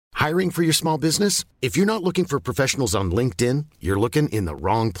Hiring for your small business? If you're not looking for professionals on LinkedIn, you're looking in the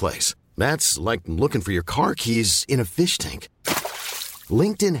wrong place. That's like looking for your car keys in a fish tank.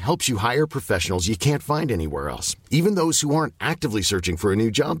 LinkedIn helps you hire professionals you can't find anywhere else, even those who aren't actively searching for a new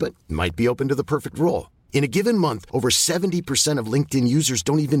job but might be open to the perfect role. In a given month, over 70% of LinkedIn users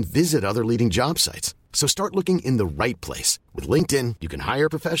don't even visit other leading job sites. So start looking in the right place. With LinkedIn, you can hire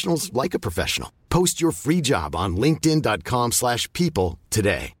professionals like a professional. Post your free job on linkedin.com/people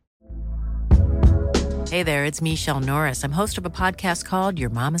today. Hey there, it's Michelle Norris. I'm host of a podcast called Your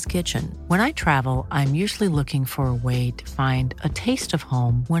Mama's Kitchen. When I travel, I'm usually looking for a way to find a taste of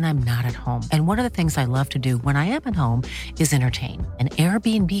home when I'm not at home. And one of the things I love to do when I am at home is entertain. And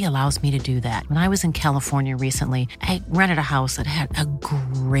Airbnb allows me to do that. When I was in California recently, I rented a house that had a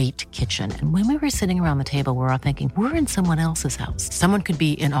great kitchen. And when we were sitting around the table, we're all thinking, we're in someone else's house. Someone could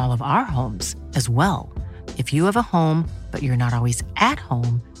be in all of our homes as well. If you have a home, but you're not always at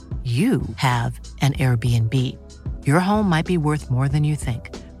home, you have an Airbnb. Your home might be worth more than you think.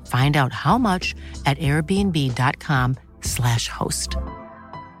 Find out how much at airbnb.com/host.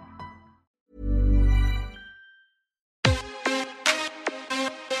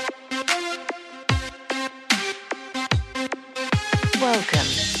 Welcome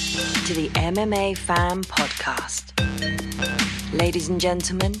to the MMA Fan Podcast. Ladies and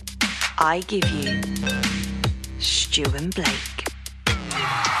gentlemen, I give you Stu and Blake.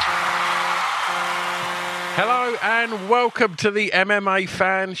 Hello and welcome to the MMA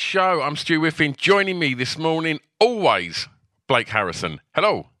Fan Show. I'm Stu Whiffin. Joining me this morning, always, Blake Harrison.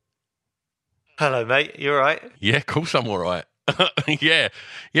 Hello. Hello, mate. You all right? Yeah, of course I'm all right. Yeah.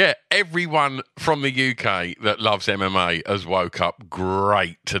 Everyone from the UK that loves MMA has woke up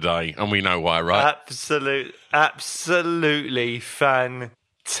great today, and we know why, right? Absolutely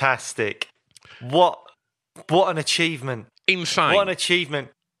fantastic. What an achievement. Insane. What an achievement.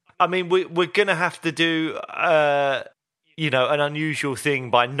 I mean, we're going to have to do, an unusual thing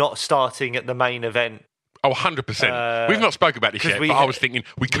by not starting at the main event. Oh, 100%. We've not spoken about this yet, but I was thinking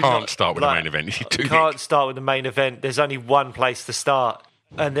we can't start with the main event. We can't start with the main event. There's only one place to start,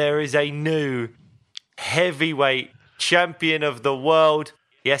 and there is a new heavyweight champion of the world.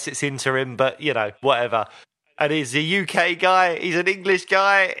 Yes, it's interim, but, whatever. And he's a UK guy, he's an English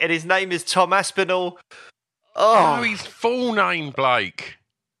guy, and his name is Tom Aspinall. Oh, his full name, Blake.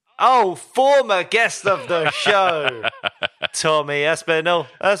 Oh, former guest of the show, Tommy Aspinall.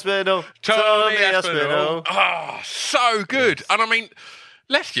 Tommy Aspinall. Oh, so good. Yes. And I mean,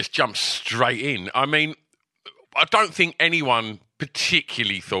 let's just jump straight in. I mean, I don't think anyone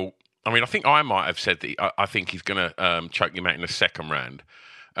particularly thought, I think I might have said that I think he's going to choke him out in the second round.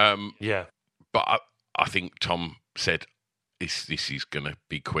 Yeah. But I think Tom said this is going to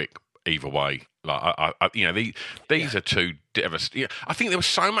be quick either way. These are two devastating. I think there was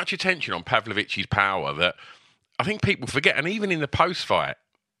so much attention on Pavlovich's power that I think people forget. And even in the post-fight,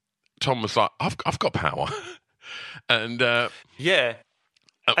 Tom was like, "I've got power," and and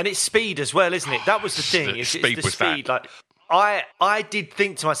it's speed as well, isn't it? That was the thing. It's the speed. That. Like I did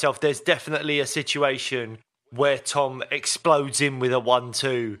think to myself, there's definitely a situation where Tom explodes in with a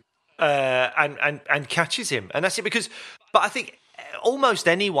 1-2 and catches him, and that's it. But I think almost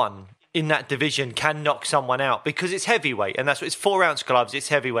anyone in that division can knock someone out because it's heavyweight, and that's what it's 4-ounce gloves, it's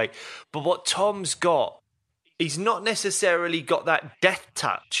heavyweight. But what Tom's got, he's not necessarily got that death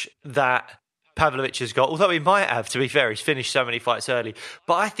touch that Pavlovich has got, although he might have, to be fair. He's finished so many fights early.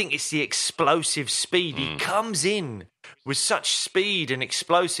 But I think it's the explosive speed. He comes in with such speed and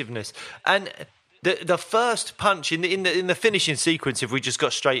explosiveness. And the first punch in the finishing sequence, if we just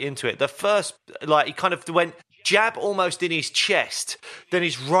got straight into it, the first, he kind of went jab almost in his chest, then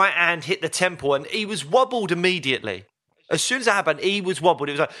his right hand hit the temple, and he was wobbled immediately. As soon as that happened, he was wobbled.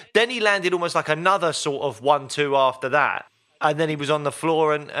 It was then he landed almost like another sort of 1-2 after that, and then he was on the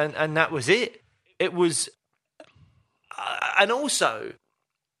floor, and that was it. It was, and also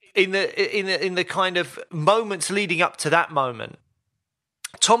in the kind of moments leading up to that moment,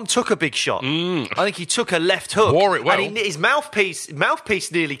 Tom took a big shot. I think he took a left hook. Wore it well. And his mouthpiece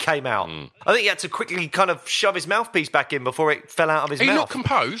nearly came out. I think he had to quickly kind of shove his mouthpiece back in before it fell out of his mouth. He looked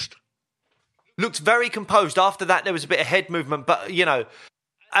composed. Looked very composed. After that, there was a bit of head movement. But,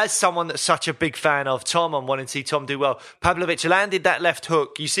 as someone that's such a big fan of Tom and wanting to see Tom do well, Pavlovich landed that left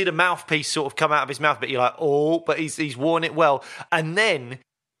hook. You see the mouthpiece sort of come out of his mouth, but you're like, oh, but he's worn it well. And then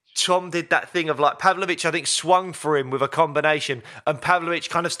Tom did that thing of Pavlovich, I think, swung for him with a combination, and Pavlovich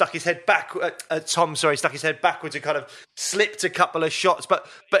kind of stuck his head back. Stuck his head backwards and kind of slipped a couple of shots, but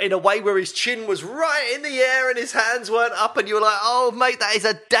in a way where his chin was right in the air and his hands weren't up, and you were like, "Oh, mate, that is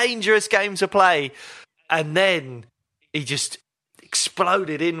a dangerous game to play." And then he just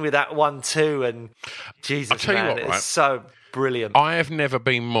exploded in with that 1-2, and Jesus, I'll tell you man, what, it's right? so brilliant. I have never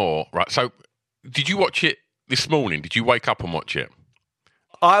been more right. So, did you watch it this morning? Did you wake up and watch it?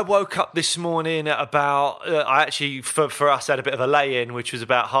 I woke up this morning at about. I actually, for us, had a bit of a lay-in, which was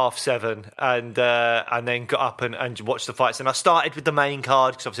about 7:30, and then got up and watched the fights. And I started with the main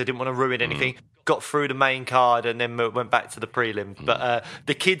card because obviously I didn't want to ruin anything. Got through the main card and then went back to the prelims. But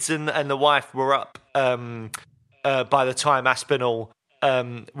the kids and the wife were up by the time Aspinall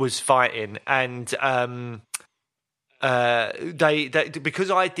was fighting, and they because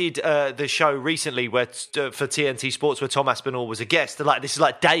I did the show recently where for TNT Sports where Tom Aspinall was a guest. Like this is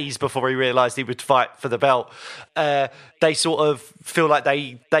like days before he realised he would fight for the belt. They sort of feel like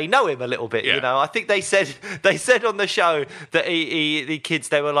they know him a little bit. Yeah. You know, I think they said on the show that the kids,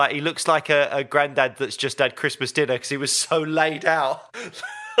 they were like, he looks like a granddad that's just had Christmas dinner because he was so laid out.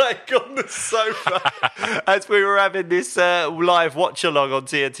 Like on the sofa as we were having this live watch along on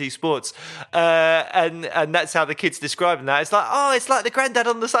TNT Sports, and that's how the kids describing that. It's like, oh, it's like the granddad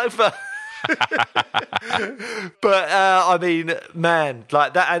on the sofa. But I mean, man,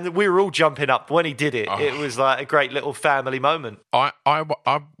 like that, and we were all jumping up when he did it. Oh. It was like a great little family moment. I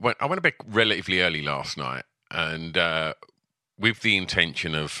went to bed relatively early last night, and with the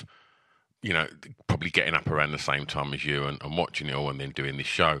intention of, you know, probably getting up around the same time as you and watching it all and then doing this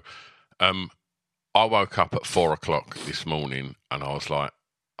show. I woke up at 4:00 this morning and I was like,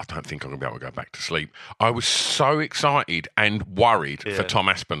 I don't think I'm going to be able to go back to sleep. I was so excited and worried for Tom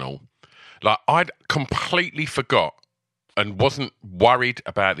Aspinall. Like, I'd completely forgot and wasn't worried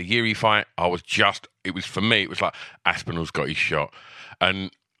about the Yuri fight. For me, it was like, Aspinall's got his shot.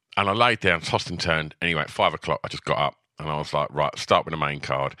 And I laid down, tossed and turned. Anyway, at 5:00, I just got up and I was like, right, start with the main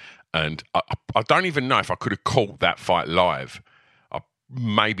card. And I don't even know if I could have caught that fight live. I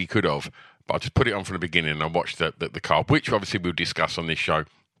maybe could have, but I just put it on from the beginning and I watched the card, which obviously we'll discuss on this show.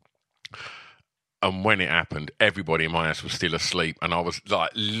 And when it happened, everybody in my house was still asleep, and I was like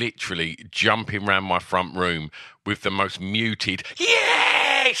literally jumping around my front room with the most muted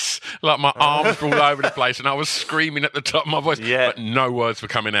yes, like my arms were all over the place, and I was screaming at the top of my voice, but no words were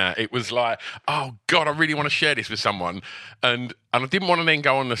coming out. It was like, oh God, I really want to share this with someone, and I didn't want to then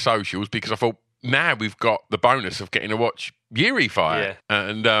go on the socials because I thought, now we've got the bonus of getting to watch Yuri fight.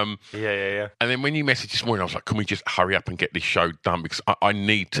 And and then when you messaged this morning, I was like, can we just hurry up and get this show done? Because I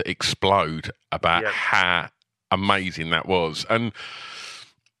need to explode about how amazing that was. And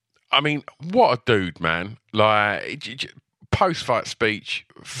I mean, what a dude, man. Like, post-fight speech,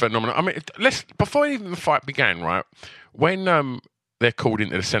 phenomenal. I mean, before even the fight began, right, when they're called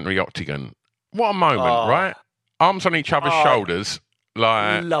into the centre of the octagon, what a moment, right? Arms on each other's shoulders.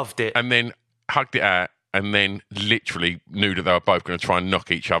 Like, loved it. And then hugged it out, and then literally knew that they were both going to try and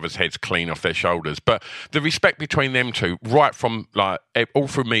knock each other's heads clean off their shoulders. But the respect between them two, right from like all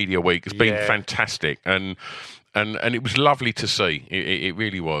through media week, has been fantastic, and it was lovely to see. It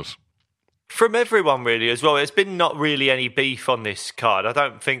really was. From everyone, really, as well. There's been not really any beef on this card. I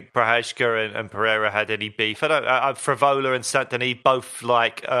don't think Prohazka and Pereira had any beef. Frivola and Saint-Denis, both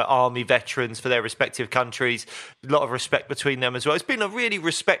like army veterans for their respective countries. A lot of respect between them as well. It's been a really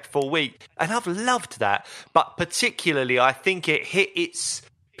respectful week, and I've loved that. But particularly, I think it hit its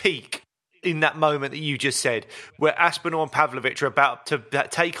peak in that moment that you just said, where Aspinall and Pavlovich are about to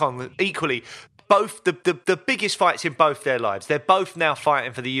take on equally both the biggest fights in both their lives. They're both now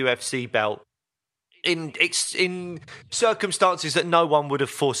fighting for the UFC belt in circumstances that no one would have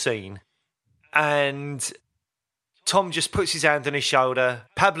foreseen. And Tom just puts his hand on his shoulder.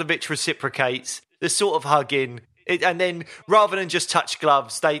 Pavlovich reciprocates. They're sort of hugging. And then rather than just touch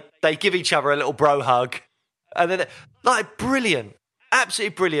gloves, they give each other a little bro hug. And then, like, brilliant.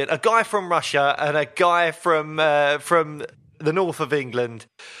 Absolutely brilliant. A guy from Russia and a guy from the north of England.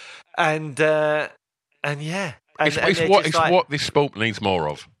 And yeah, it's what this sport needs more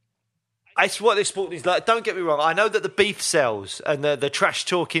of. It's what this sport needs. Like, don't get me wrong. I know that the beef sells and the trash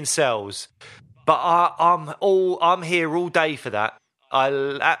talking sells, but I'm here all day for that. I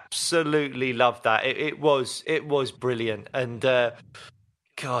absolutely love that. It was brilliant, and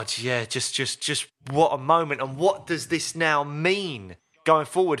God, yeah, just what a moment. And what does this now mean going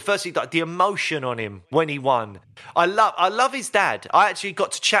forward? Firstly, like, the emotion on him when he won. I love his dad. I actually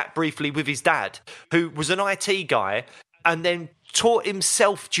got to chat briefly with his dad, who was an IT guy and then taught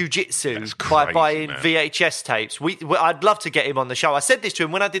himself jiu-jitsu by buying VHS tapes. I'd love to get him on the show. I said this to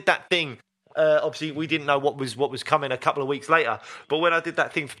him when I did that thing. Obviously, we didn't know what was coming a couple of weeks later. But when I did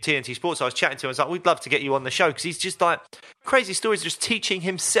that thing for TNT Sports, I was chatting to him. I was like, we'd love to get you on the show, because he's just like crazy stories, just teaching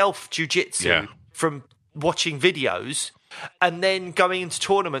himself jiu-jitsu from watching videos. and then going into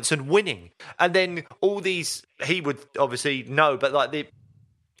tournaments and winning. And then all these, he would obviously know, but like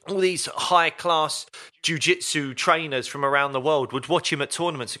all these high-class jiu-jitsu trainers from around the world would watch him at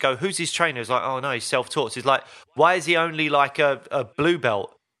tournaments and go, who's his trainer? He's like, oh, no, he's self-taught. So he's like, why is he only like a blue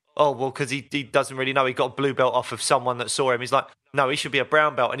belt? Oh, well, because he doesn't really know. He got a blue belt off of someone that saw him. He's like, no, he should be a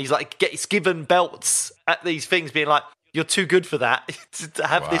brown belt. And he's like, gets given belts at these things, being like, you're too good for that to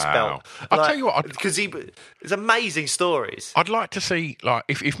have this belt. I'll tell you what. Because it's amazing stories. I'd like to see, like,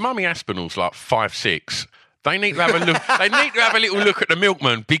 if Mummy Aspinall's like 5'6", they need to have a look. They need to have a little look at the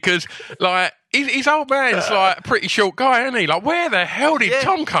milkman because, like, his old man's like a pretty short guy, isn't he? Like, where the hell did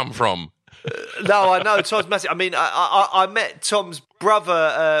Tom come from? No, I know Tom's massive. I mean, I met Tom's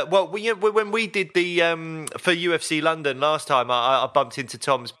brother. When we did the for UFC London last time, I bumped into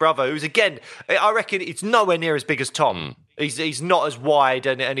Tom's brother, who's again, I reckon it's nowhere near as big as Tom. He's not as wide,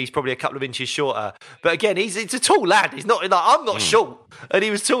 and he's probably a couple of inches shorter. But again, he's a tall lad. He's not like I'm not short, and he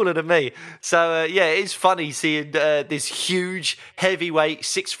was taller than me. So it's funny seeing this huge heavyweight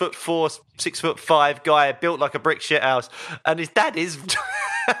 6'4", 6'5" guy built like a brick shit house, and his dad is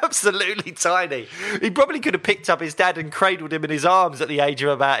absolutely tiny. He probably could have picked up his dad and cradled him in his arms at the age of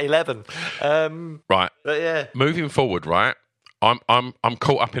about 11. Right. But yeah. Moving forward, right? I'm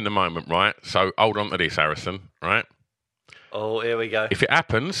caught up in the moment, right? So hold on to this, Harrison, right? Oh, here we go. If it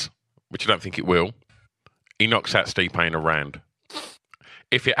happens, which I don't think it will, he knocks out Stipe in a round.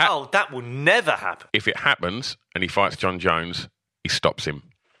 That will never happen. If it happens and he fights John Jones, he stops him.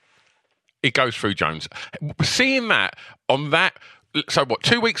 He goes through Jones. Seeing that on that, so what,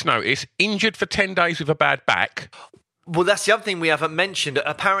 2 weeks' notice, injured for 10 days with a bad back. Well, that's the other thing we haven't mentioned.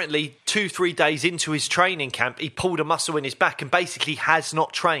 Apparently, 2-3 days into his training camp, he pulled a muscle in his back and basically has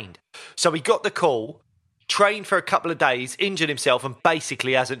not trained. So he got the call, trained for a couple of days, injured himself, and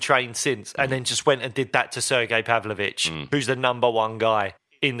basically hasn't trained since. And then just went and did that to Sergey Pavlovich, who's the number one guy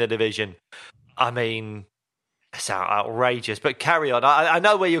in the division. I mean, it's outrageous. But carry on. I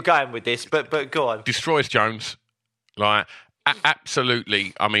know where you're going with this, but go on. Destroys Jones. Like,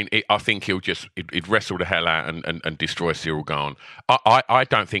 absolutely. I mean, I think he'd wrestle the hell out and destroy Cyril Gane. I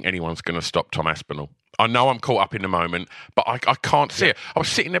don't think anyone's going to stop Tom Aspinall. I know I'm caught up in the moment, but I can't see it. I was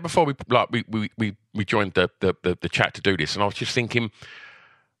sitting there before we joined the chat to do this, and I was just thinking,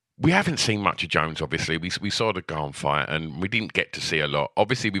 we haven't seen much of Jones. Obviously, we saw the Gane fight, and we didn't get to see a lot.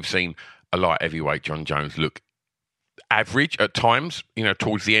 Obviously, we've seen a light heavyweight John Jones look average at times.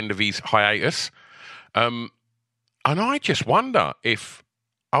 Towards the end of his hiatus, and I just wonder if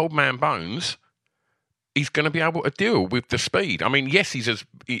Old Man Bones is going to be able to deal with the speed. I mean, yes, he's as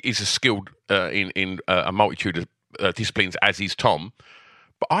skilled in a multitude of disciplines as is Tom,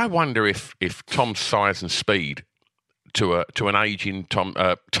 but I wonder if Tom's size and speed to an aging Tom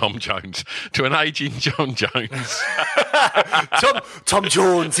Jones, to an aging John Jones, Tom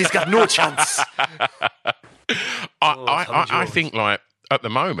Jones, he's got no chance. I think, like, at the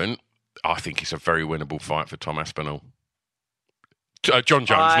moment, I think it's a very winnable fight for Tom Aspinall. John Jones,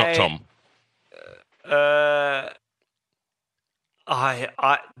 not Tom.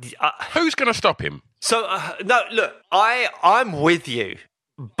 Who's going to stop him? So no, look, I'm with you,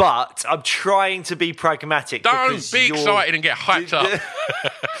 but I'm trying to be pragmatic. Don't be excited and get hyped up.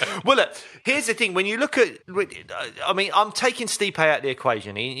 Well, look, here's the thing. When you look at, I mean, I'm taking Stipe out of the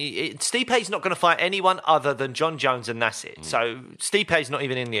equation. Stipe's not going to fight anyone other than John Jones, and that's it. So Stipe's not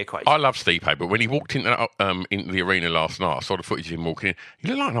even in the equation. I love Stipe, but when he walked into the arena last night, I saw the footage of him walking in. He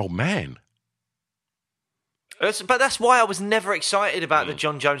looked like an old man. But that's why I was never excited about the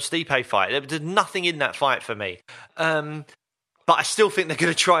John Jones-Stipe fight. There's nothing in that fight for me. But I still think they're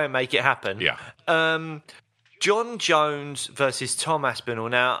going to try and make it happen. Yeah. John Jones versus Tom Aspinall.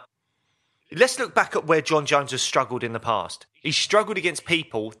 Now, let's look back at where John Jones has struggled in the past. He's struggled against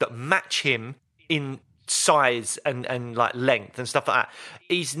people that match him in size and like length and stuff like that.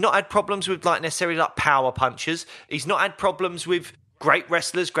 He's not had problems with like necessarily like power punchers. He's not had problems with great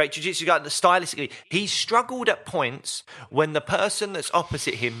wrestlers, great jiu-jitsu guys. Stylistically, he's struggled at points when the person that's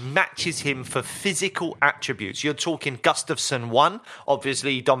opposite him matches him for physical attributes. You're talking Gustafsson 1.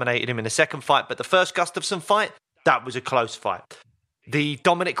 Obviously, he dominated him in the second fight, but the first Gustafsson fight, that was a close fight. The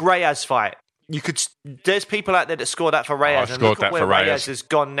Dominic Reyes fight, there's people out there that scored that for Reyes, and look at where Reyes has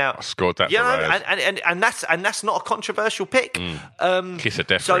gone now. I scored that for Reyes, and that's not a controversial pick. Kiss of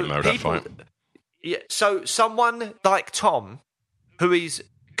death for him, though, that fight. Yeah, so someone like Tom, who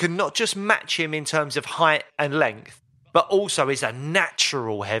can not just match him in terms of height and length, but also is a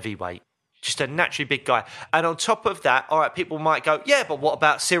natural heavyweight, just a naturally big guy. And on top of that, all right, people might go, yeah, but what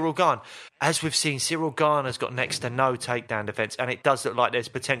about Cyril Gane? As we've seen, Cyril Gane has got next to no takedown defence, and it does look like there's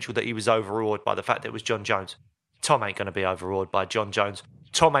potential that he was overawed by the fact that it was John Jones. Tom ain't going to be overawed by John Jones.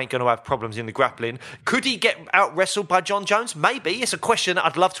 Tom ain't going to have problems in the grappling. Could he get out-wrestled by John Jones? Maybe. It's a question that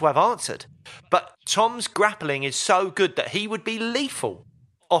I'd love to have answered. But Tom's grappling is so good that he would be lethal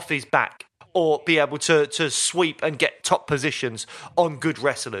off his back or be able to sweep and get top positions on good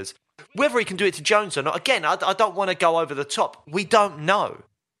wrestlers. Whether he can do it to Jones or not, again, I don't want to go over the top. We don't know.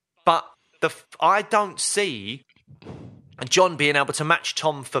 But I don't see John being able to match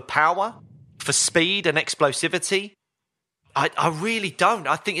Tom for power, for speed and explosivity. I really don't.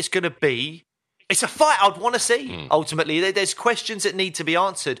 I think it's going to be... It's a fight I'd want to see, ultimately. There's questions that need to be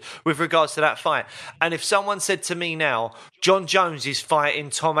answered with regards to that fight. And if someone said to me now, John Jones is fighting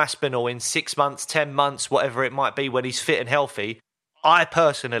Tom Aspinall in 6 months, 10 months, whatever it might be, when he's fit and healthy, I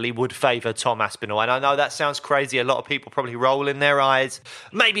personally would favour Tom Aspinall. And I know that sounds crazy. A lot of people probably roll in their eyes.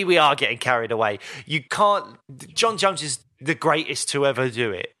 Maybe we are getting carried away. You can't... John Jones is the greatest to ever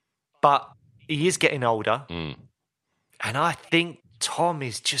do it. But he is getting older. And I think Tom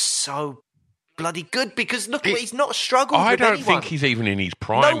is just so bloody good because look, he's not struggled with anyone. I don't think he's even in his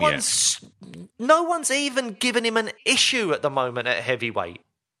prime yet. No one's even given him an issue at the moment at heavyweight.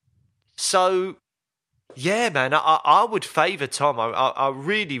 So, yeah, man, I would favour Tom. I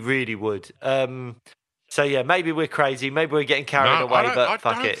really, really would. So, yeah, maybe we're crazy. Maybe we're getting carried away, but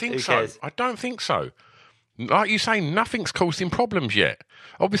fuck it. Who cares? I don't think so. Like you say, nothing's caused him problems yet.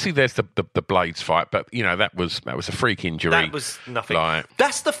 Obviously, there's the Blades fight, but you know that was a freak injury. That was nothing.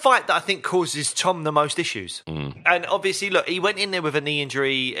 That's the fight that I think causes Tom the most issues. And obviously, look, he went in there with a knee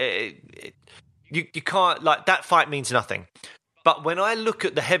injury. You can't that fight means nothing. But when I look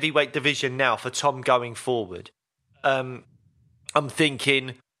at the heavyweight division now for Tom going forward, I'm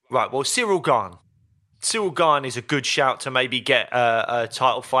thinking, right, well, Cyril Gane is a good shout to maybe get a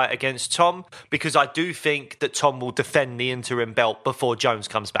title fight against Tom because I do think that Tom will defend the interim belt before Jones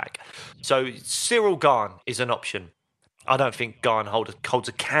comes back. So Cyril Gane is an option. I don't think Gane holds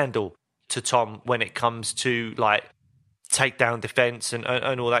a candle to Tom when it comes to takedown defense and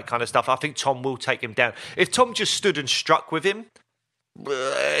all that kind of stuff. I think Tom will take him down. If Tom just stood and struck with him,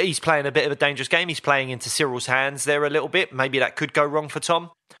 he's playing a bit of a dangerous game. He's playing into Cyril's hands there a little bit. Maybe that could go wrong for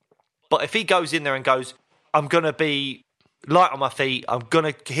Tom. But if he goes in there and goes, I'm going to be light on my feet, I'm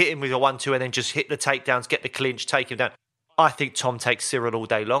going to hit him with a 1-2 and then just hit the takedowns, get the clinch, take him down, I think Tom takes Cyril all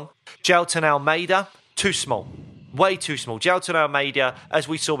day long. Jailton Almeida, too small. Way too small. Jailton Almeida, as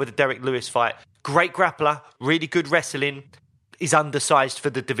we saw with the Derek Lewis fight, great grappler, really good wrestling, is undersized for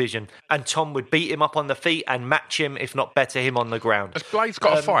the division. And Tom would beat him up on the feet and match him, if not better him on the ground. Has Blades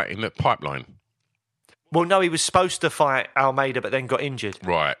got a fight in the pipeline? Well, no, he was supposed to fight Almeida, but then got injured.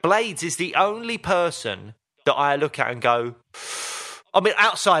 Right. Blades is the only person that I look at and go, I mean,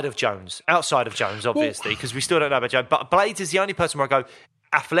 outside of Jones, obviously, because we still don't know about Jones, but Blades is the only person where I go,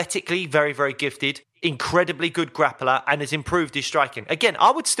 athletically, very, very gifted, incredibly good grappler, and has improved his striking. Again,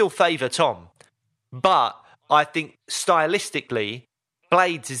 I would still favour Tom, but I think stylistically,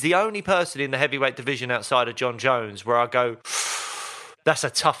 Blades is the only person in the heavyweight division outside of John Jones where I go, that's a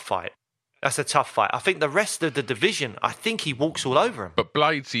tough fight. That's a tough fight. I think the rest of the division, I think he walks all over him. But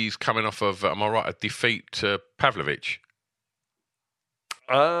Blades, he's coming off of, am I right, a defeat to Pavlovich?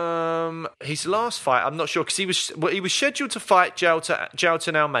 His last fight, I'm not sure, because he was scheduled to fight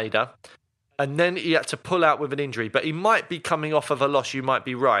Jailton Almeida, and then he had to pull out with an injury. But he might be coming off of a loss, you might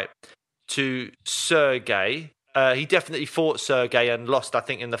be right, to Sergey. He definitely fought Sergey and lost, I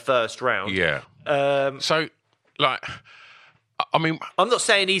think, in the first round. Yeah. I mean, I'm not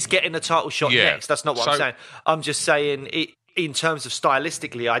saying he's getting a title shot next. That's not what I'm saying. I'm just saying, in terms of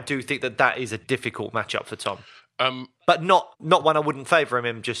stylistically, I do think that is a difficult matchup for Tom. But not one I wouldn't favour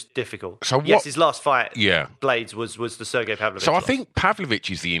him, just difficult. So yes, his last fight, Blades, was the Sergey Pavlovich. So I think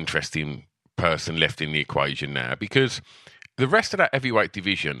Pavlovich is the interesting person left in the equation now, because the rest of that heavyweight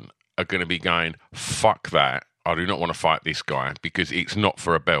division are going to be going, fuck that, I do not want to fight this guy because it's not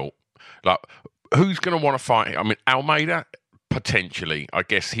for a belt. Like, who's going to want to fight him? I mean, Almeida... Potentially, I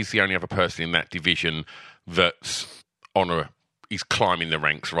guess he's the only other person in that division that's he's climbing the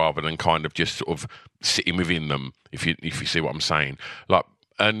ranks rather than kind of just sort of sitting within them. If you see what I'm saying,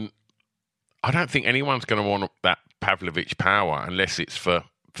 and I don't think anyone's going to want that Pavlovich power unless it's for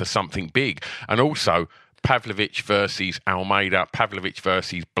something big. And also, Pavlovich versus Almeida, Pavlovich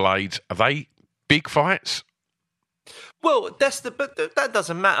versus Blades, are they big fights? Well, but that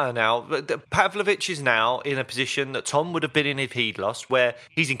doesn't matter now. Pavlovich is now in a position that Tom would have been in if he'd lost, where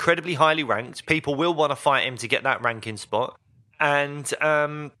he's incredibly highly ranked. People will want to fight him to get that ranking spot. And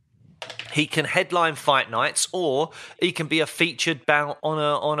He can headline fight nights, or he can be a featured bout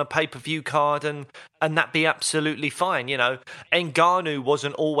on a pay-per-view card, and that be absolutely fine. You know, Ngannou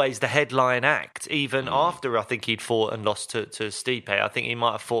wasn't always the headline act, even after I think he'd fought and lost to Stipe. I think he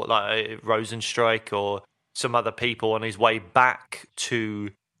might have fought like Rosenstrike or some other people on his way back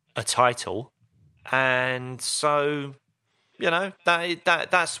to a title, and so. You know,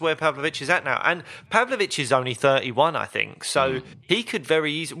 that's where Pavlovich is at now. And Pavlovich is only 31, I think. So he could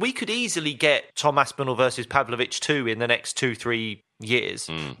we could easily get Tom Aspinall versus Pavlovich 2 in the next 2-3 years.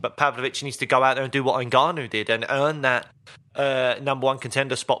 But Pavlovich needs to go out there and do what Ngannou did and earn that number one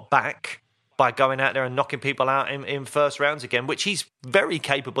contender spot back by going out there and knocking people out in first rounds again, which he's very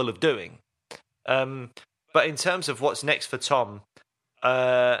capable of doing. But in terms of what's next for Tom,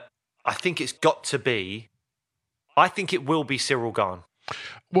 I think it's got to be... I think it will be Cyril Gane.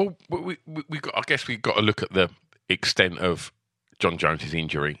 Well, I guess we've got to look at the extent of John Jones's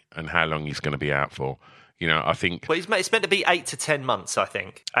injury and how long he's going to be out for. You know, I think... Well, it's meant to be 8 to 10 months, I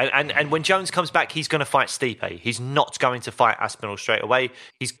think. And when Jones comes back, he's going to fight Stipe. He's not going to fight Aspinall straight away.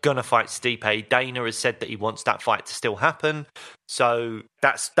 He's going to fight Stipe. Dana has said that he wants that fight to still happen. So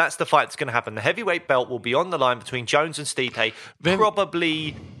that's the fight that's going to happen. The heavyweight belt will be on the line between Jones and Stipe,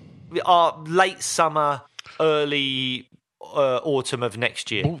 probably late summer... early autumn of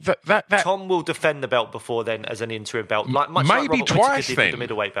next year. Well, that Tom will defend the belt before then as an interim belt, much maybe like Robert twice did then. with the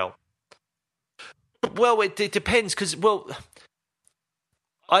middleweight belt. Well, it depends because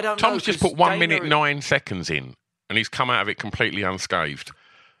I don't know. Tom's just put 1 minute 9 seconds in, and he's come out of it completely unscathed.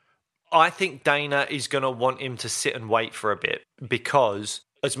 I think Dana is going to want him to sit and wait for a bit because,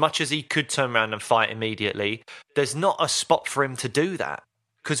 as much as he could turn around and fight immediately, there's not a spot for him to do that.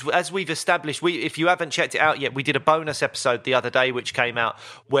 Because as we've established, if you haven't checked it out yet, we did a bonus episode the other day which came out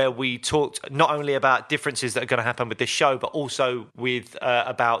where we talked not only about differences that are going to happen with this show, but also with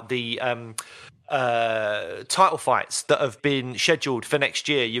about the title fights that have been scheduled for next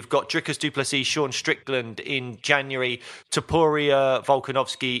year. You've got Dricus du Plessis, Sean Strickland in January, Topuria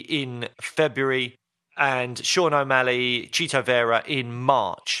Volkanovski in February, and Sean O'Malley, Chito Vera in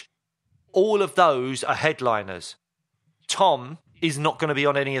March. All of those are headliners. Tom is not going to be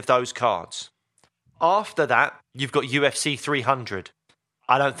on any of those cards. After that, you've got UFC 300.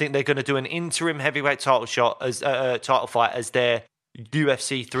 I don't think they're going to do an interim heavyweight title shot as title fight as their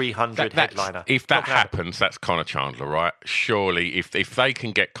UFC 300 headliner. If that happens, that's Conor Chandler, right? Surely, if they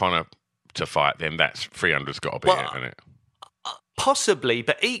can get Conor to fight, then that's 300's got to be it, isn't it? Possibly,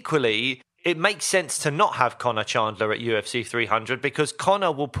 but equally, it makes sense to not have Conor Chandler at UFC 300 because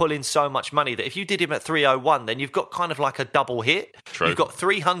Conor will pull in so much money that if you did him at 301, then you've got kind of like a double hit. True. You've got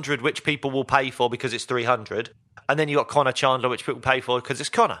 300, which people will pay for because it's 300, and then you've got Conor Chandler, which people pay for because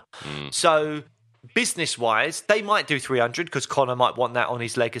it's Conor. So business-wise, they might do 300 because Conor might want that on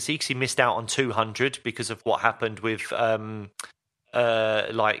his legacy because he missed out on 200 because of what happened with... was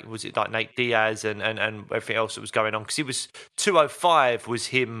it like Nate Diaz and everything else that was going on? Because he was 205 was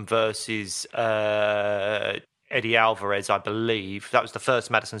him versus Eddie Alvarez, I believe. That was the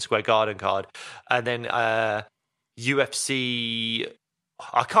first Madison Square Garden card, and then UFC.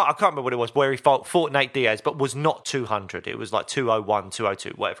 I can't remember what it was where he fought Nate Diaz, but was not 200. It was like 201,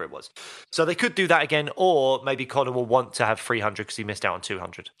 202, whatever it was. So they could do that again, or maybe Conor will want to have 300 because he missed out on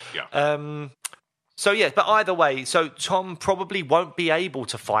 200. Yeah. So, yeah, but either way, so Tom probably won't be able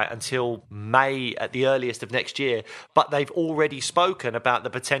to fight until May at the earliest of next year, but they've already spoken about the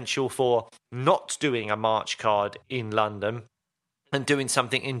potential for not doing a March card in London and doing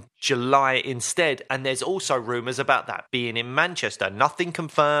something in July instead. And there's also rumours about that being in Manchester. Nothing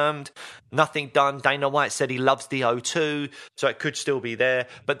confirmed, nothing done. Dana White said he loves the O2, so it could still be there.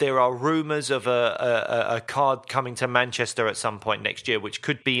 But there are rumours of a card coming to Manchester at some point next year, which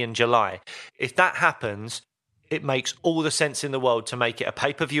could be in July. If that happens, it makes all the sense in the world to make it a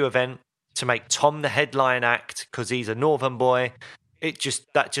pay-per-view event, to make Tom the headline act because he's a Northern boy.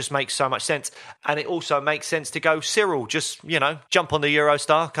 That just makes so much sense. And it also makes sense to go Cyril, just, jump on the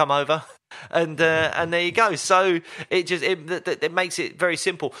Eurostar, come over, and there you go. So it makes it very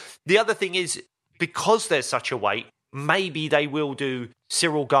simple. The other thing is, because there's such a wait, maybe they will do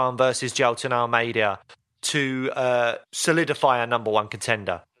Cyril Gane versus Jailton Almeida to solidify a number one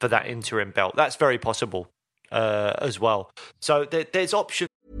contender for that interim belt. That's very possible as well. So there's options.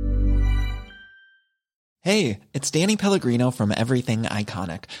 Hey, it's Danny Pellegrino from Everything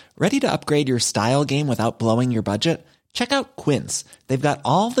Iconic. Ready to upgrade your style game without blowing your budget? Check out Quince. They've got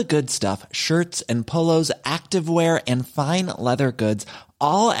all the good stuff, shirts and polos, activewear, and fine leather goods,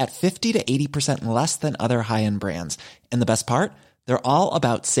 all at 50 to 80% less than other high-end brands. And the best part? They're all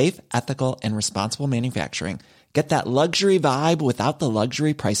about safe, ethical, and responsible manufacturing. Get that luxury vibe without the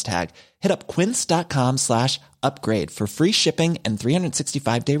luxury price tag. Hit up quince.com/upgrade for free shipping and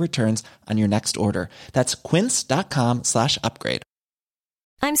 365-day returns on your next order. That's quince.com/upgrade.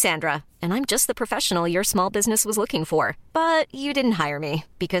 I'm Sandra, and I'm just the professional your small business was looking for. But you didn't hire me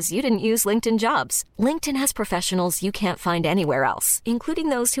because you didn't use LinkedIn Jobs. LinkedIn has professionals you can't find anywhere else, including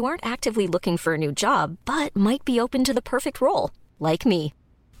those who aren't actively looking for a new job, but might be open to the perfect role, like me.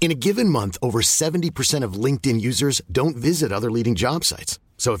 In a given month, over 70% of LinkedIn users don't visit other leading job sites.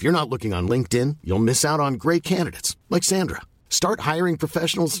 So if you're not looking on LinkedIn, you'll miss out on great candidates like Sandra. Start hiring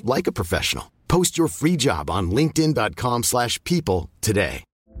professionals like a professional. Post your free job on linkedin.com/people today.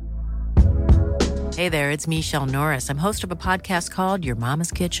 Hey there, it's Michelle Norris. I'm host of a podcast called Your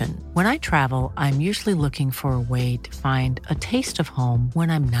Mama's Kitchen. When I travel, I'm usually looking for a way to find a taste of home when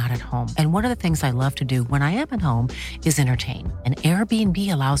I'm not at home. And one of the things I love to do when I am at home is entertain. And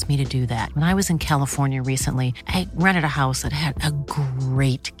Airbnb allows me to do that. When I was in California recently, I rented a house that had a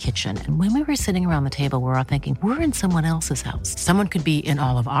great kitchen. And when we were sitting around the table, we were all thinking, we're in someone else's house. Someone could be in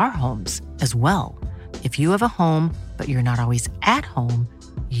all of our homes as well. If you have a home, but you're not always at home,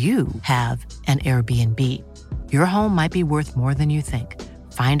 you have an Airbnb. Your home might be worth more than you think.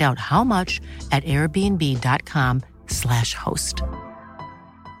 Find out how much at airbnb.com/host.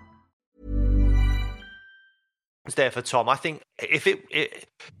 It's there for Tom. I think if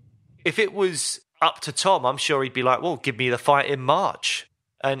it was up to Tom, I'm sure he'd be like, well, give me the fight in March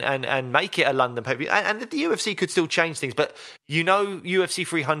and make it a London pay-per-view. And the UFC could still change things. But UFC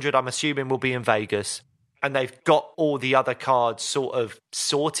 300, I'm assuming, will be in Vegas. And they've got all the other cards sort of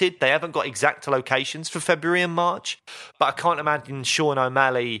sorted. They haven't got exact locations for February and March, but I can't imagine Sean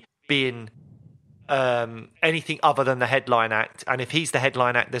O'Malley being anything other than the headline act. And if he's the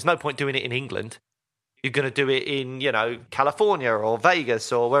headline act, there's no point doing it in England. You're going to do it in, California or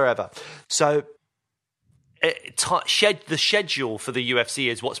Vegas or wherever. So the schedule for the UFC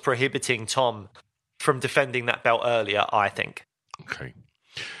is what's prohibiting Tom from defending that belt earlier, I think. Okay.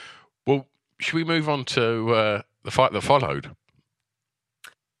 Well, should we move on to the fight that followed?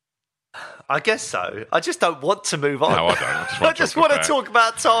 I guess so. I just don't want to move on. No, I don't. I just want to talk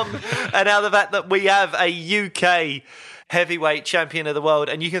about Tom and how the fact that we have a UK heavyweight champion of the world,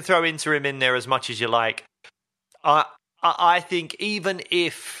 and you can throw interim in there as much as you like. I think even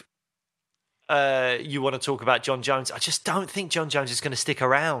if you want to talk about John Jones, I just don't think John Jones is going to stick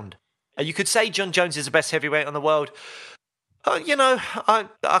around. You could say John Jones is the best heavyweight in the world.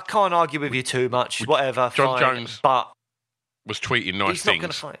 I can't argue with you too much. Whatever. John fine, Jones but was tweeting nice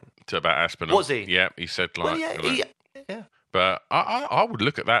things about Aspinall. Was he? Yeah, he said like. Well, yeah. But I would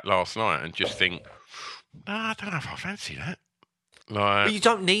look at that last night and just think, I don't know if I fancy that. But you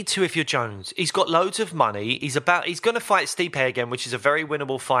don't need to if you're Jones. He's got loads of money. He's going to fight Stipe again, which is a very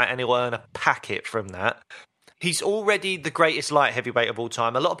winnable fight, and he'll earn a packet from that. He's already the greatest light heavyweight of all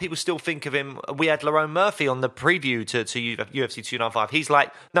time. A lot of people still think of him. We had Lerone Murphy on the preview to UFC 295. He's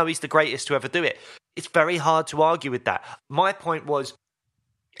like, no, he's the greatest to ever do it. It's very hard to argue with that. My point was,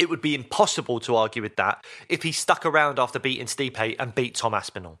 it would be impossible to argue with that if he stuck around after beating Stipe and beat Tom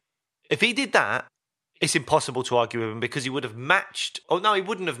Aspinall. If he did that, it's impossible to argue with him because he would have matched... Oh, no, he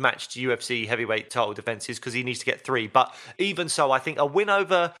wouldn't have matched UFC heavyweight title defences because he needs to get 3. But even so, I think a win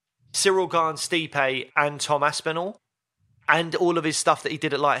over Cyril Gane, Stipe and Tom Aspinall and all of his stuff that he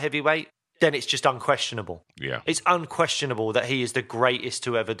did at light heavyweight, then it's just unquestionable. Yeah. It's unquestionable that he is the greatest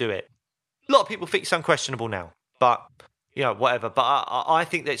to ever do it. A lot of people think it's unquestionable now, but, whatever. But I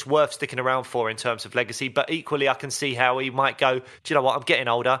think that it's worth sticking around for in terms of legacy. But equally, I can see how he might go, do you know what, I'm getting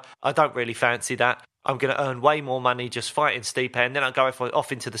older. I don't really fancy that. I'm going to earn way more money just fighting Stipe, and then I'll go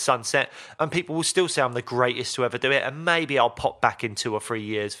off into the sunset, and people will still say I'm the greatest to ever do it, and maybe I'll pop back in 2 or 3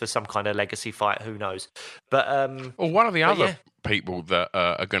 years for some kind of legacy fight, who knows. But one of the other people that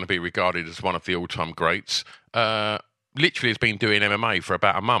are going to be regarded as one of the all-time greats literally has been doing MMA for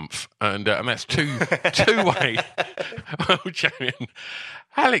about a month, and that's two-way world champion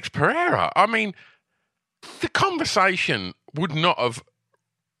Alex Pereira. I mean, the conversation would not have...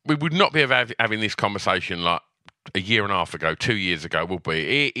 We would not be having this conversation like a year and a half ago, 2 years ago, would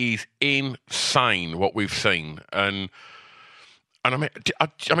we? It is insane what we've seen, and I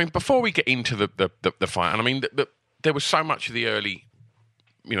mean, before we get into the fight, and I mean, there was so much of the early,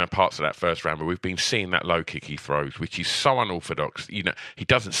 parts of that first round where we've been seeing that low kick he throws, which is so unorthodox. He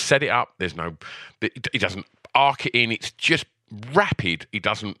doesn't set it up. He doesn't arc it in. It's just rapid. He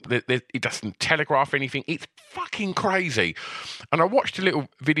doesn't telegraph anything. It's fucking crazy. And I watched a little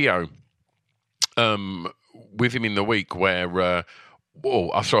video with him in the week where I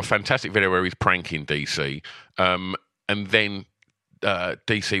saw a fantastic video where he's pranking DC, and then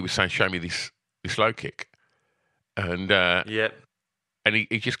DC was saying, show me this low kick, and Yep. and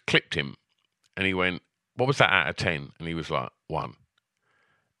he just clipped him, and he went, "What was that out of 10?" And he was like, 1.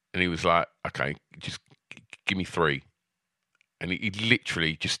 And he was like, "Okay, just give me 3." And he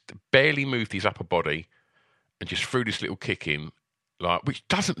literally just barely moved his upper body and just threw this little kick in, like, which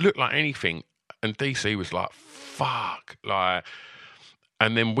doesn't look like anything. And DC was like, "Fuck!" Like,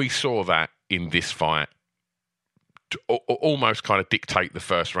 and then we saw that in this fight almost kind of dictate the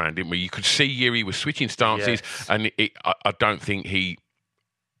first round, didn't we? You could see Yuri was switching stances, and I don't think he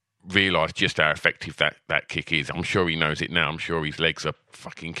realised just how effective that kick is. I'm sure he knows it now. I'm sure his legs are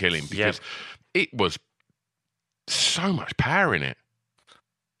fucking killing because it was so much power in it.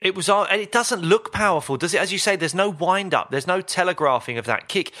 It was, and it doesn't look powerful, does it? As you say, there's no wind-up, there's no telegraphing of that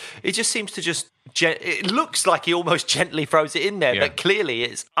kick. It just seems to it looks like he almost gently throws it in there, but clearly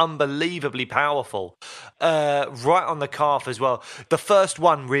it's unbelievably powerful. Right on the calf as well. The first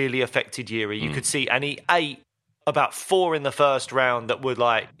one really affected Yuri, you could see, and he ate about 4 in the first round that would,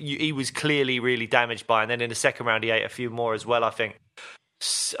 like, he was clearly really damaged by, and then in the second round he ate a few more as well, I think.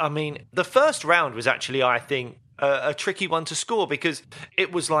 I mean, the first round was actually, I think, a tricky one to score because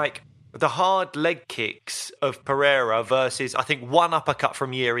it was like the hard leg kicks of Pereira versus, I think, one uppercut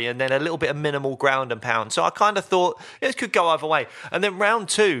from Yuri and then a little bit of minimal ground and pound. So I kind of thought it could go either way. And then round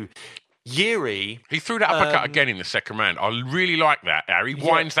 2, Yuri... He threw that uppercut again in the second round. I really like that, Harry. He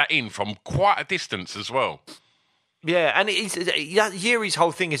winds that in from quite a distance as well. Yeah, and Yuri's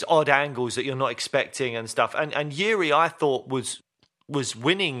whole thing is odd angles that you're not expecting and stuff. And Yuri, I thought, was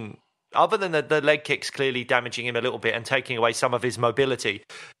winning... Other than the leg kicks clearly damaging him a little bit and taking away some of his mobility,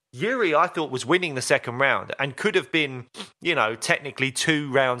 Yuri, I thought, was winning the second round and could have been, technically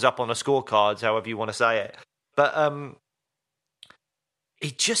 2 rounds up on the scorecards, however you want to say it. But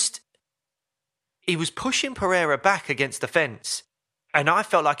he was pushing Pereira back against the fence, and I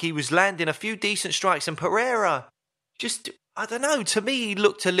felt like he was landing a few decent strikes, and Pereira just, I don't know, to me he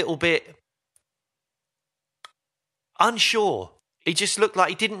looked a little bit unsure. He just looked like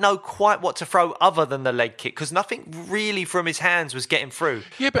he didn't know quite what to throw other than the leg kick because nothing really from his hands was getting through.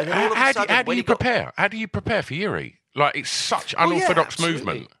 Yeah, but how do you prepare? How do you prepare for Yuri? Like, it's such unorthodox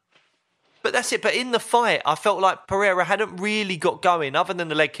movement. But that's it. But in the fight, I felt like Pereira hadn't really got going other than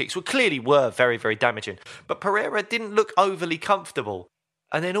the leg kicks, which clearly were very, very damaging. But Pereira didn't look overly comfortable.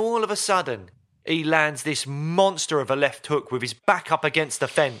 And then all of a sudden, he lands this monster of a left hook with his back up against the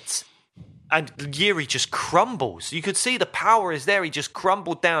fence. And Yuri just crumbles. You could see the power is there. He just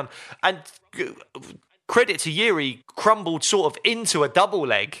crumbled down. And credit to Yuri, crumbled sort of into a double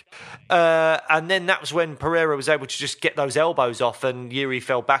leg. And then that was when Pereira was able to just get those elbows off and Yuri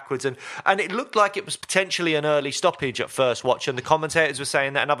fell backwards. And it looked like it was potentially an early stoppage at first watch. And the commentators were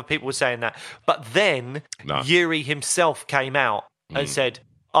saying that and other people were saying that. But then Yuri himself came out and said,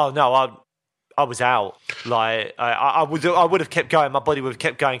 "Oh, no, I was out. Like I would have kept going. My body would have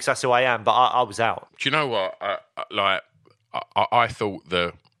kept going because that's who I am. But I was out." Do you know what? I thought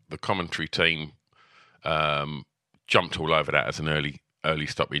the commentary team jumped all over that as an early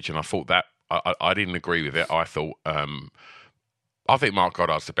stoppage, and I thought that I didn't agree with it. I think Mark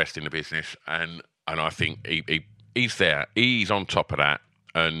Goddard's the best in the business, and I think he's there. He's on top of that.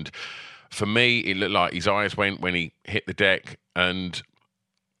 And for me, it looked like his eyes went when he hit the deck, and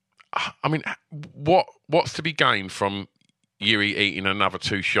I mean, what's to be gained from Yuri eating another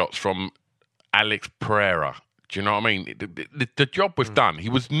 2 shots from Alex Pereira? Do you know what I mean? The job was done. He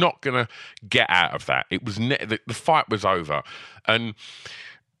was not going to get out of that. It was the fight was over, and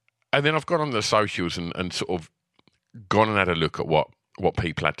then I've gone on the socials and sort of gone and had a look at what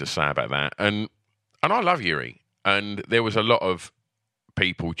people had to say about that, and I love Yuri, and there was a lot of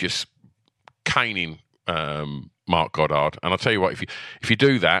people just caning Mark Goddard, and I'll tell you what, if you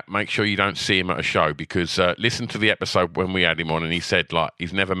do that, make sure you don't see him at a show, because listen to the episode when we had him on, and he said, like,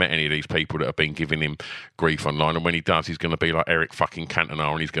 he's never met any of these people that have been giving him grief online, and when he does, he's going to be like Eric fucking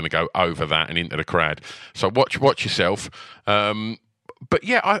Cantona, and he's going to go over that and into the crowd. So watch yourself. But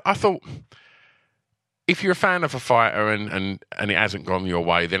yeah, I thought, if you're a fan of a fighter and it hasn't gone your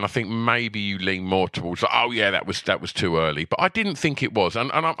way, then I think maybe you lean more towards, oh yeah, that was too early. But I didn't think it was, and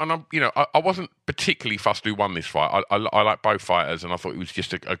I'm I wasn't particularly fussed who won this fight. I like both fighters, and I thought it was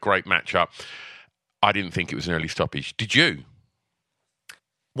just a great matchup. I didn't think it was an early stoppage. Did you?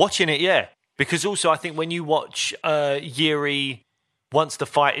 Watching it, yeah, because also I think when you watch Yuri, once the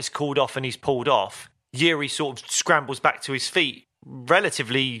fight is called off and he's pulled off, Yuri sort of scrambles back to his feet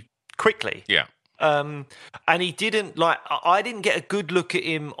relatively quickly. Yeah. And he didn't I didn't get a good look at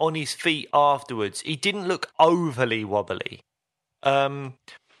him on his feet afterwards. He didn't look overly wobbly. Am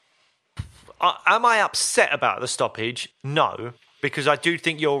I upset about the stoppage? No, because I do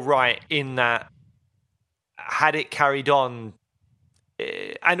think you're right in that had it carried on.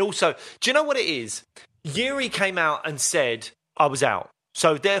 And also, do you know what it is? Yuri came out and said, I was out.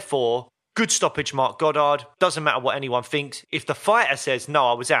 So therefore, good stoppage, Mark Goddard. Doesn't matter what anyone thinks. If the fighter says, no,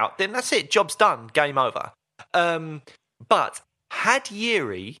 I was out, then that's it. Job's done. Game over. But had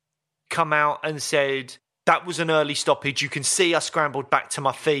Yuri come out and said, that was an early stoppage, you can see I scrambled back to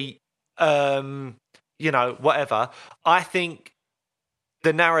my feet, whatever, I think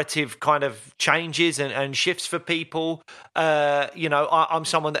the narrative kind of changes and shifts for people. I'm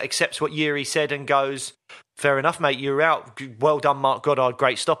someone that accepts what Yuri said and goes, fair enough, mate, you're out. Well done, Mark Goddard,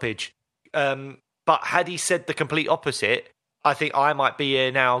 great stoppage. But had he said the complete opposite, I think I might be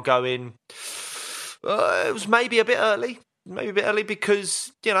here now going, it was maybe a bit early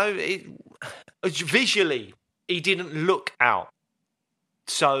because, visually, he didn't look out.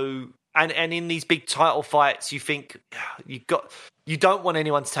 So, and in these big title fights, you think you don't want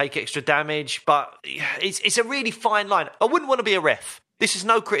anyone to take extra damage, but it's a really fine line. I wouldn't want to be a ref. This is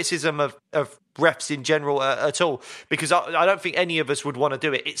no criticism of refs in general at all, because I don't think any of us would want to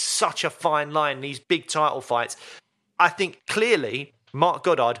do it. It's such a fine line, these big title fights. I think clearly Mark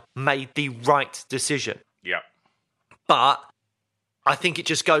Goddard made the right decision. Yeah. But I think it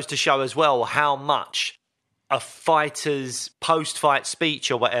just goes to show as well how much a fighter's post-fight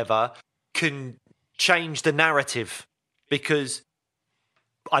speech or whatever can change the narrative, because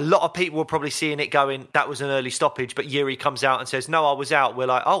a lot of people were probably seeing it going, that was an early stoppage, but Yuri comes out and says, no, I was out. We're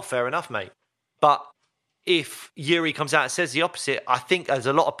like, oh, fair enough, mate. But if Yuri comes out and says the opposite, I think there's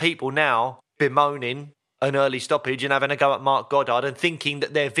a lot of people now bemoaning an early stoppage and having a go at Mark Goddard and thinking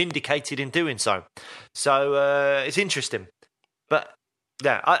that they're vindicated in doing so. So it's interesting. But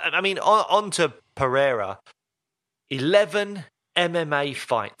yeah, I mean, on to Pereira. 11 MMA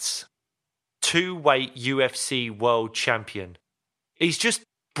fights, 2-weight UFC world champion. He's just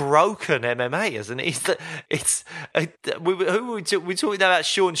broken MMA, isn't he? We were talking about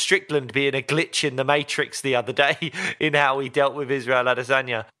Sean Strickland being a glitch in the Matrix the other day in how he dealt with Israel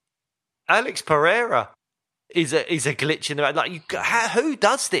Adesanya. Alex Pereira is a glitch in the who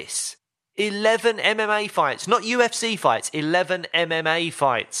does this? 11 MMA fights, not UFC fights, 11 MMA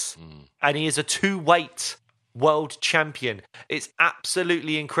fights, and he is a 2-weight world champion. It's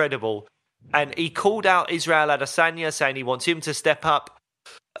absolutely incredible. And he called out Israel Adesanya, saying he wants him to step up.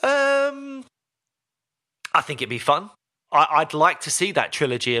 I think it'd be fun. I'd like to see that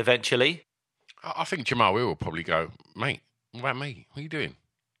trilogy eventually. I think Jamal will probably go, mate, what about me? What are you doing?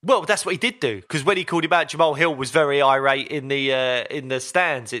 Well, that's what he did do, because when he called him out, Jamal Hill was very irate in the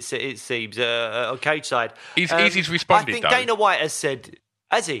stands. It seems on cage side. He's responded. I think Dana White has said.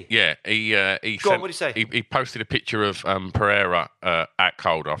 Has he? Yeah, he Go on, what did he say? He posted a picture of Pereira at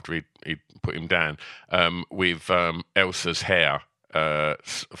cold after he put him down with Elsa's hair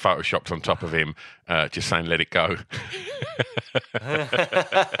photoshopped on top of him, just saying, let it go.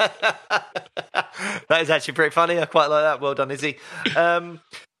 That is actually pretty funny. I quite like that. Well done, Izzy.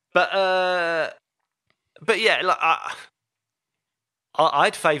 But yeah,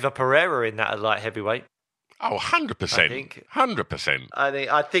 I'd favour Pereira in that at light heavyweight. Oh, 100%. 100%.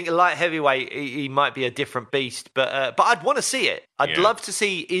 I think light heavyweight, he might be a different beast, but I'd want to see it. I'd love to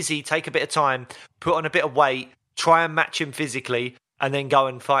see Izzy take a bit of time, put on a bit of weight, try and match him physically, and then go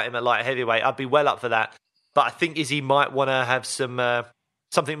and fight him at light heavyweight. I'd be well up for that. But I think Izzy might want to have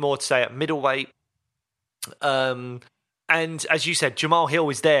something more to say at middleweight. And as you said, Jamal Hill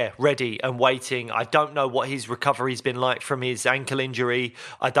is there, ready and waiting. I don't know what his recovery's been like from his ankle injury.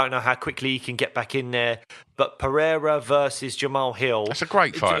 I don't know how quickly he can get back in there. But Pereira versus Jamal Hill. That's a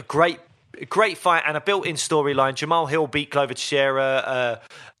great fight. A great fight and a built-in storyline. Jamal Hill beat Glover Teixeira,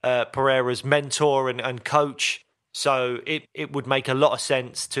 Pereira's mentor and coach. So it would make a lot of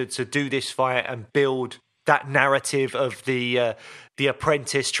sense to do this fight and build that narrative of the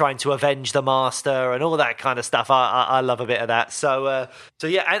apprentice trying to avenge the master and all that kind of stuff. I love a bit of that. So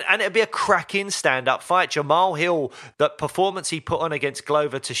yeah, and it'd be a cracking stand-up fight. Jamal Hill, that performance he put on against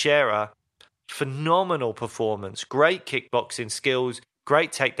Glover Teixeira, phenomenal performance. Great kickboxing skills,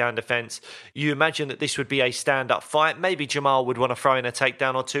 great takedown defense. You imagine that this would be a stand-up fight. Maybe Jamal would want to throw in a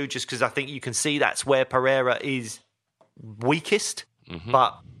takedown or two, just because I think you can see that's where Pereira is weakest. Mm-hmm.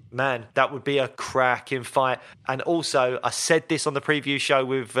 But man, that would be a cracking fight. And also, I said this on the preview show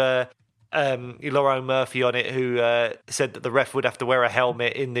with Laurent Murphy on it, who said that the ref would have to wear a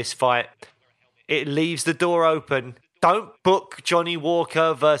helmet in this fight. It leaves the door open. Don't book Johnny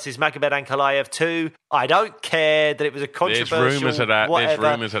Walker versus Magomed Ankalaev 2. I don't care that it was a controversial... There's rumours of that. Whatever.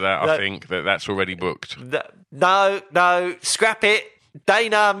 There's rumours of that. I think that's already booked. No, scrap it.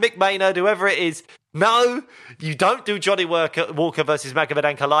 Dana, Mick Maynard, whoever it is, No, you don't do Johnny Walker versus Magomed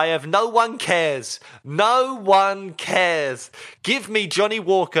Ankalaev. No one cares. No one cares. Give me Johnny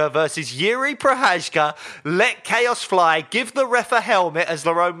Walker versus Yuri Prohazka. Let chaos fly. Give the ref a helmet, as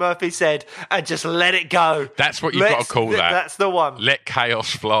Lerone Murphy said, and just let it go. That's what you've got to call that. That's the one. Let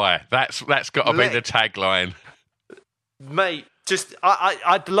chaos fly. That's got to be the tagline. Mate,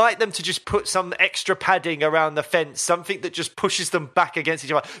 I'd like them to just put some extra padding around the fence, something that just pushes them back against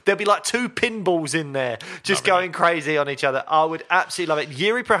each other. There'll be like 2 pinballs in there, just going crazy on each other. I would absolutely love it.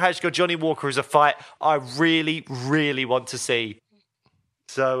 Yuri Prohazka, Johnny Walker is a fight I really, really want to see.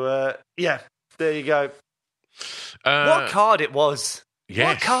 So, there you go. What card it was. Yes.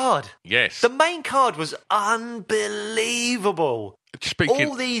 What card? Yes. The main card was unbelievable.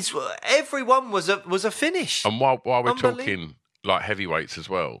 Everyone was a finish. And while we're talking like heavyweights as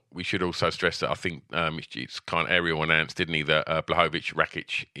well, we should also stress that I think it's kind of Ariel announced, didn't he, that Blachowicz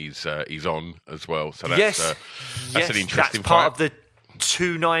Rakic is on as well. So that's an interesting that's part fight. of the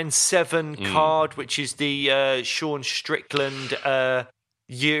 297 card, which is the Sean Strickland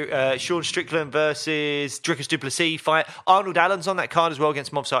versus Dricus du Plessis fight. Arnold Allen's on that card as well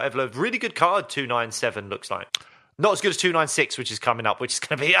against Movsar Evloev. Really good card, 297 looks like. Not as good as 296, which is coming up, which is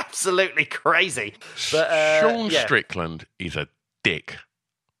going to be absolutely crazy. But, Sean Strickland is a dick.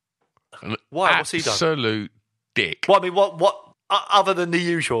 Why? What's he done? Absolute dick. Well, I mean, what other than the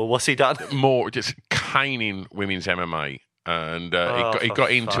usual, what's he done? More just caning women's MMA. And he got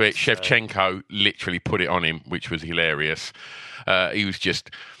into it. Shevchenko literally put it on him, which was hilarious. He was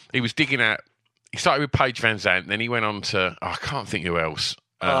digging out. He started with Paige Van Zandt, then he went on to I can't think who else.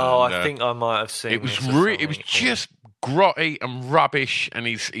 I think I might have seen. It was it was just grotty and rubbish, and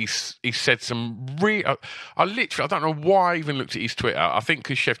he said some real. I don't know why I even looked at his Twitter. I think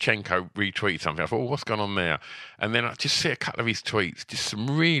because Shevchenko retweeted something, I thought, what's going on there? And then I just see a couple of his tweets, just some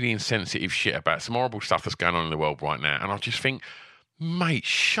really insensitive shit about some horrible stuff that's going on in the world right now, and I just think, mate,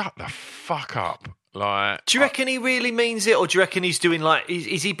 shut the fuck up. Like, do you reckon he really means it, or do you reckon he's doing like?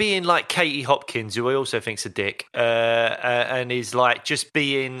 Is he being like Katie Hopkins, who I also think's a dick, and is like just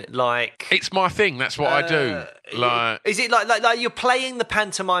being like? It's my thing. That's what I do. Like, is it like you're playing the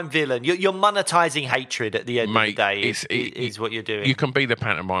pantomime villain? You're monetizing hatred at the end of the day. Is what you're doing. You can be the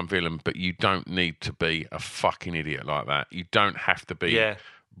pantomime villain, but you don't need to be a fucking idiot like that. You don't have to be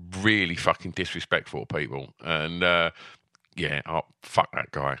really fucking disrespectful to people. And fuck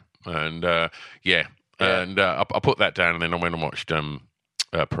that guy. And I put that down, and then I went and watched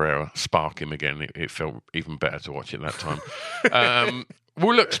Pereira spark him again. It felt even better to watch it that time.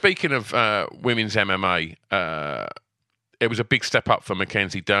 Well, look, speaking of women's MMA, it was a big step up for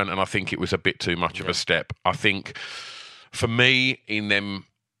Mackenzie Dern, and I think it was a bit too much of a step. I think for me, in them,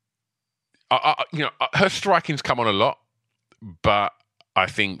 her striking's come on a lot, but I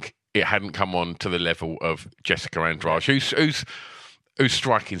think it hadn't come on to the level of Jessica Andrade, whose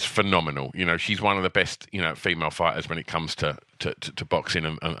striking's phenomenal. You know, she's one of the best, female fighters when it comes to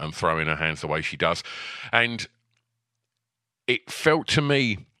boxing and throwing her hands the way she does. And it felt to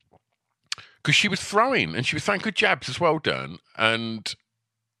me, because she was throwing good jabs as well, Dern, and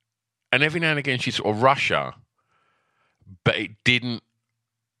every now and again she sort of rush her, but it didn't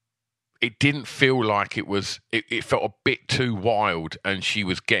feel like it was. It felt a bit too wild, and she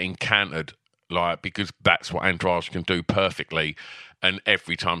was getting cantered, like, because that's what Andrade can do perfectly. And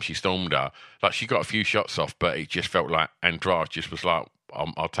every time she stormed her, like, she got a few shots off, but it just felt like Andrade just was like,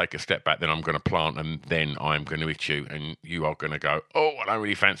 I'll take a step back, then I'm going to plant, and then I'm going to hit you, and you are going to go, oh, I don't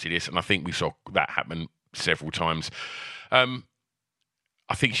really fancy this. And I think we saw that happen several times. I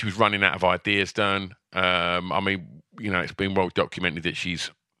think she was running out of ideas, Dern. It's been well documented that she's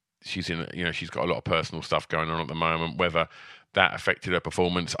in, she's got a lot of personal stuff going on at the moment. Whether that affected her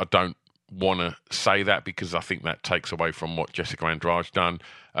performance, I don't want to say that, because I think that takes away from what Jessica Andrade's done.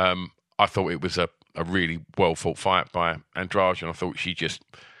 I thought it was a really well fought fight by Andrade, and I thought she just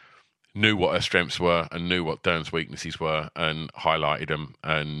knew what her strengths were and knew what Dern's weaknesses were and highlighted them.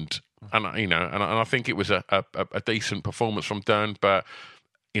 And I think it was a decent performance from Dern. But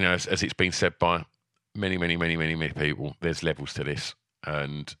as it's been said by many people, there's levels to this,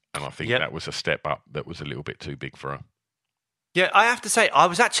 and I think that was a step up that was a little bit too big for her. Yeah, I have to say, I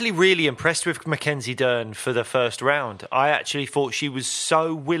was actually really impressed with Mackenzie Dern for the first round. I actually thought she was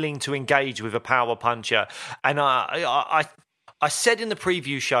so willing to engage with a power puncher. And I said in the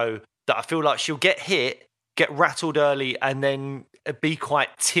preview show that I feel like she'll get hit, get rattled early, and then be quite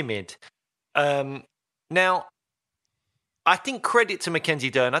timid. Now, I think credit to Mackenzie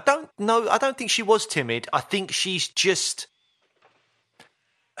Dern. I don't think she was timid. I think she's just...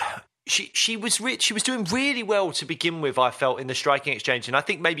 she was doing really well to begin with, I felt, in the striking exchange. And I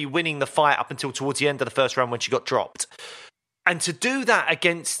think maybe winning the fight up until towards the end of the first round when she got dropped. And to do that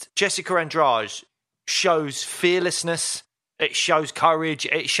against Jessica Andrade shows fearlessness. It shows courage.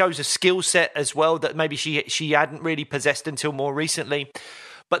 It shows a skill set as well that maybe she hadn't really possessed until more recently.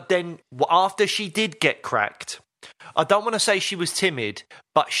 But then after she did get cracked, I don't want to say she was timid,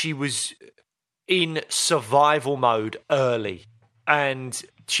 but she was in survival mode early. And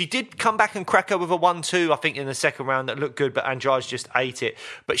she did come back and crack her with a 1-2, I think, in the second round that looked good, but Andrade just ate it.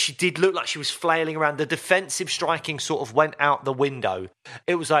 But she did look like she was flailing around. The defensive striking sort of went out the window.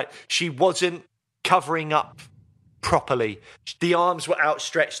 It was like she wasn't covering up properly. The arms were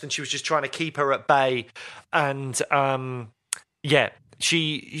outstretched and she was just trying to keep her at bay. And, the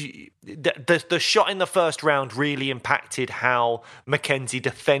shot in the first round really impacted how Mackenzie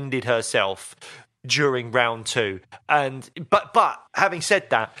defended herself during round 2. But having said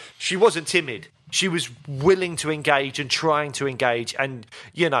that, she wasn't timid. She was willing to engage and trying to engage. And,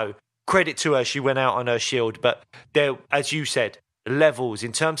 credit to her, she went out on her shield. But there, as you said, levels.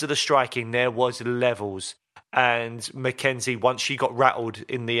 In terms of the striking, there was levels. And Mackenzie, once she got rattled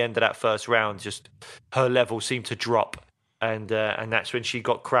in the end of that first round, just her level seemed to drop. And that's when she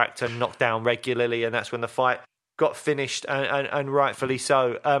got cracked and knocked down regularly. And that's when the fight got finished, and rightfully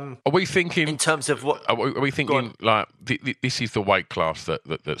so. Are we thinking in terms of what? Are we thinking like this is the weight class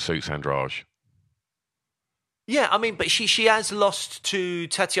that suits Andrade? Yeah, I mean, but she has lost to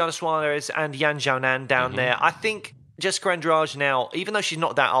Tatiana Suarez and Yan Xiaonan down there. I think Jessica Andrade now, even though she's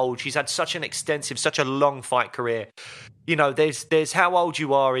not that old, she's had such a long fight career. There's how old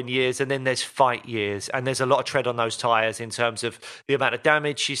you are in years, and then there's fight years, and there's a lot of tread on those tires in terms of the amount of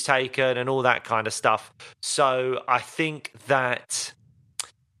damage she's taken and all that kind of stuff. So I think that,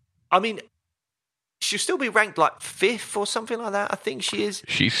 she'll still be ranked like 5th or something like that. I think she is.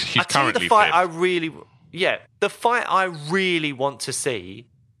 She's the currently fight 5th. The fight I really want to see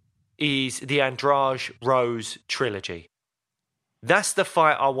is the Andrade Rose trilogy. That's the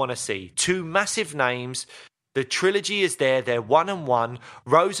fight I want to see. 2 massive names. The trilogy is there. They're 1-1.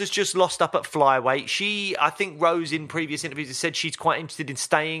 Rose has just lost up at flyweight. I think Rose in previous interviews has said she's quite interested in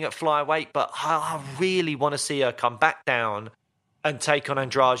staying at flyweight, but I really want to see her come back down and take on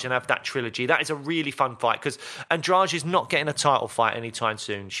Andrade and have that trilogy. That is a really fun fight because Andrade is not getting a title fight anytime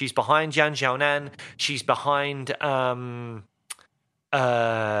soon. She's behind Yan Xiaonan. She's behind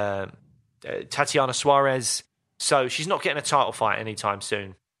Tatiana Suarez. So she's not getting a title fight anytime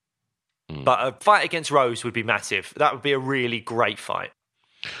soon. But a fight against Rose would be massive. That would be a really great fight.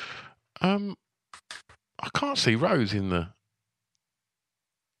 I can't see Rose in the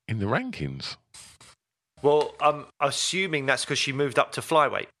rankings. Well, I'm assuming that's because she moved up to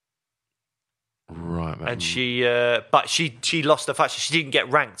flyweight. Right. And she lost the fight. She didn't get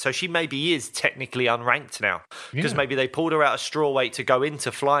ranked. So she maybe is technically unranked now. Because maybe they pulled her out of strawweight to go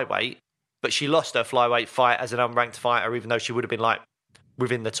into flyweight. But she lost her flyweight fight as an unranked fighter, even though she would have been like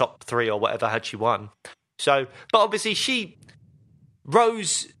within the top 3 or whatever had she won. So, but obviously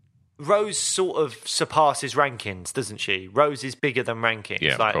Rose sort of surpasses rankings, doesn't she? Rose is bigger than rankings.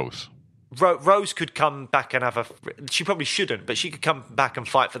 Yeah, of course. Rose could come back and she probably shouldn't, but she could come back and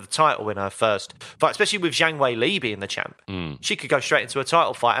fight for the title in her first fight, especially with Zhang Wei Li being the champ. She could go straight into a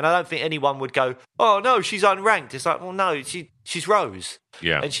title fight, and I don't think anyone would go, oh no, she's unranked. It's like, well, no, she's Rose.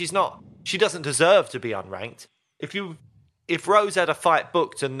 Yeah. And she's not, she doesn't deserve to be unranked. If Rose had a fight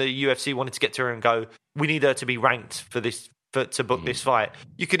booked and the UFC wanted to get to her and go, we need her to be ranked to book this fight,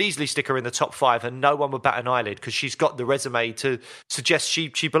 you could easily stick her in the top 5 and no one would bat an eyelid because she's got the resume to suggest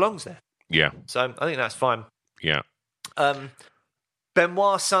she belongs there. Yeah. So I think that's fine. Yeah.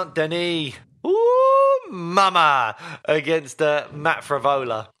 Benoit Saint Denis, ooh, mama, against Matt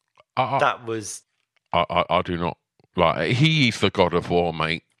Favola. That was. I do not like. He is the god of war,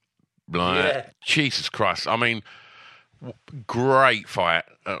 mate. Like, Jesus Christ. I mean, great fight.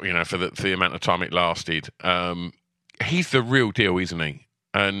 For the amount of time it lasted. He's the real deal, isn't he?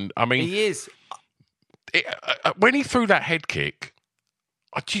 And I mean, he is. When he threw that head kick,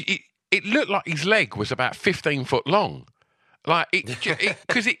 it looked like his leg was about 15 foot long. Like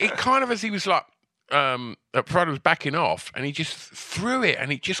because it kind of, as he was like, Fred was backing off, and he just threw it,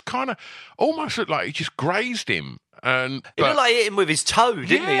 and it just kind of almost looked like he just grazed him. It looked like he hit him with his toe,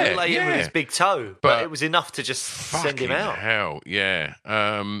 didn't he? It looked like he hit him with his big toe, but it was enough to just send him out. Hell, yeah.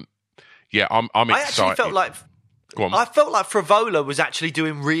 I'm excited. I actually felt like. I felt like Favola was actually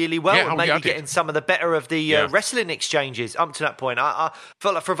doing really well and maybe getting some of the better of the wrestling exchanges up to that point. I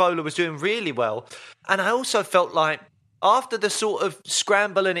felt like Favola was doing really well. And I also felt like after the sort of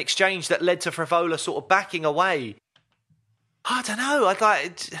scramble and exchange that led to Favola sort of backing away, I don't know.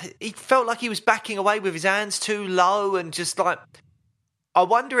 He felt like he was backing away with his hands too low, and just like, I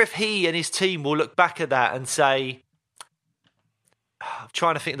wonder if he and his team will look back at that and say, I'm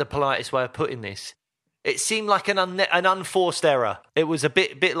trying to think of the politest way of putting this. It seemed like an unforced error. It was a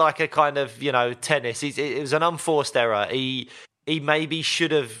bit like a kind of, tennis. It was an unforced error. He maybe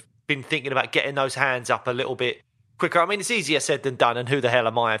should have been thinking about getting those hands up a little bit quicker. I mean, it's easier said than done, and who the hell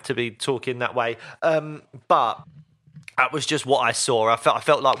am I to be talking that way? But that was just what I saw. I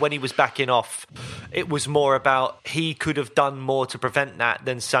felt like when he was backing off, it was more about he could have done more to prevent that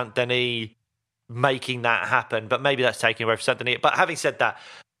than Saint-Denis making that happen. But maybe that's taking away from Saint-Denis. But having said that,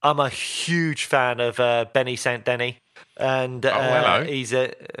 I'm a huge fan of Benny Saint-Denis. And he's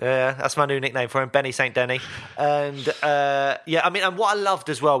that's my new nickname for him, Benny Saint-Denis. And and what I loved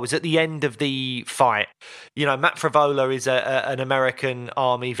as well was at the end of the fight, Matt Frivola is an American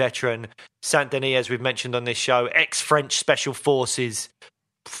Army veteran. Saint-Denis, as we've mentioned on this show, ex-French Special Forces,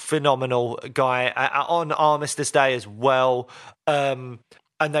 phenomenal guy on Armistice Day as well.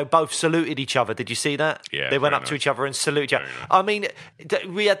 And they both saluted each other. Did you see that? Yeah, they went up to each other and saluted each other. Nice. I mean,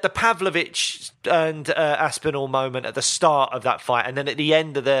 we had the Pavlovich and Aspinall moment at the start of that fight, and then at the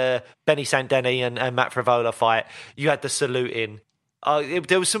end of the Benny Saint-Denis and Matt Frivola fight, you had the saluting.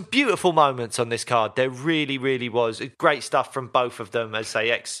 There was some beautiful moments on this card. There really, really was. Great stuff from both of them, as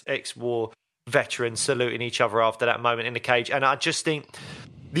say ex-war veterans saluting each other after that moment in the cage. And I just think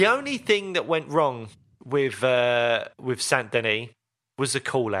the only thing that went wrong with Saint-Denis was the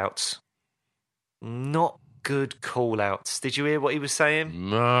call-outs. Not good call-outs. Did you hear what he was saying?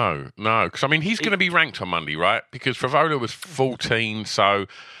 No. Because, I mean, he's going to be ranked on Monday, right? Because Frivola was 14, so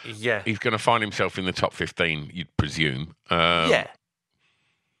he's going to find himself in the top 15, you'd presume. Yeah.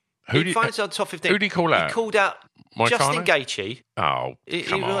 He'd find himself in the top 15. Who did he call out? He called out Justin Gaethje. Oh,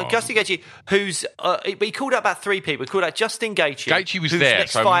 come on. Justin Gaethje, who's... but he called out about three people. He called out Justin Gaethje. Gaethje was there,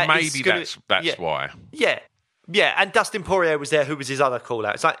 so maybe that's why. Yeah, and Dustin Poirier was there, who was his other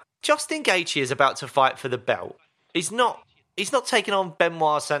call-out. It's like, Justin Gaethje is about to fight for the belt. He's not taking on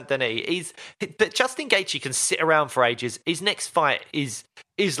Benoit Saint-Denis. But Justin Gaethje can sit around for ages. His next fight is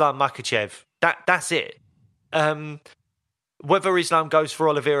Islam Makhachev. That's it. Whether Islam goes for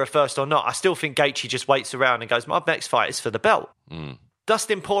Oliveira first or not, I still think Gaethje just waits around and goes, my next fight is for the belt.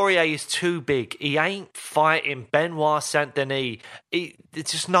 Dustin Poirier is too big. He ain't fighting Benoit Saint-Denis.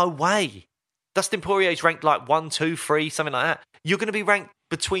 There's just no way. Dustin Poirier's ranked like 1, 2, 3, something like that. You're going to be ranked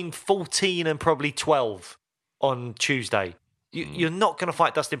between 14 and probably 12 on Tuesday. You're not going to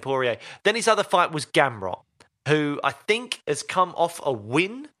fight Dustin Poirier. Then his other fight was Gamrot, who I think has come off a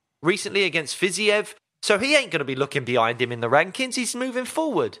win recently against Fiziev. So he ain't going to be looking behind him in the rankings. He's moving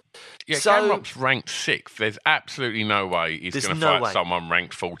forward. Yeah, Gamrot's ranked 6th. There's absolutely no way he's going to fight someone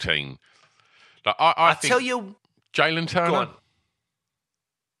ranked 14. Like, I think tell you, Jalen Turner. Go on.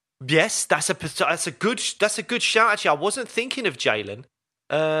 Yes, that's a good shout. Actually, I wasn't thinking of Jalen.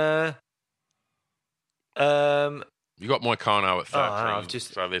 You got Moicano at 13,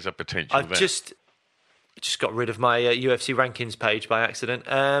 so there's a potential there. I've just got rid of my UFC rankings page by accident.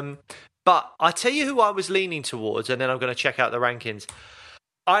 But I tell you who I was leaning towards, and then I'm going to check out the rankings.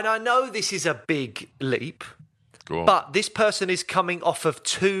 And I know this is a big leap, but this person is coming off of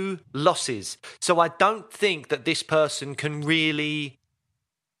 2 losses, so I don't think that this person can really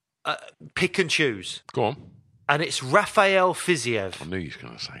pick and choose. Go on. And it's Rafael Fiziev. I knew you were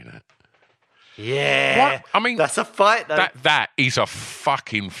going to say that. Yeah. What? I mean, that's a fight, though. That is a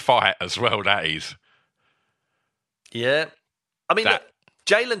fucking fight as well, that is. Yeah. I mean, look,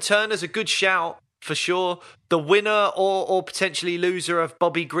 Jalen Turner's a good shout, for sure. The winner or potentially loser of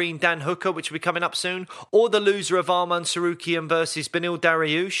Bobby Green, Dan Hooker, which will be coming up soon, or the loser of Arman Sarukian versus Benil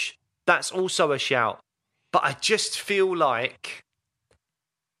Dariush, that's also a shout. But I just feel like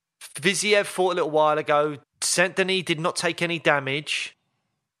Fiziev fought a little while ago. Saint-Denis did not take any damage.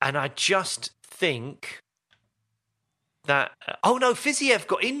 And I just think that... Oh, no, Fiziev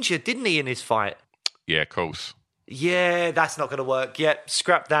got injured, didn't he, in his fight? Yeah, of course. Yeah, that's not going to work. Yeah,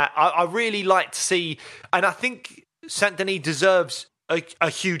 scrap that. I really like to see... And I think Saint-Denis deserves a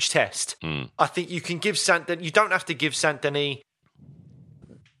huge test. I think you can give Saint-Denis... You don't have to give Saint-Denis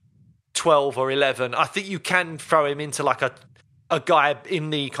 12 or 11. I think you can throw him into like a guy in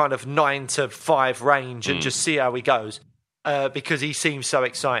the kind of 9 to 5 range and just see how he goes because he seems so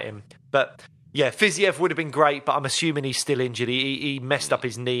exciting. But yeah, Fiziev would have been great, but I'm assuming he's still injured. He messed up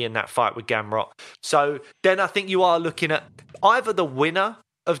his knee in that fight with Gamrot. So then I think you are looking at either the winner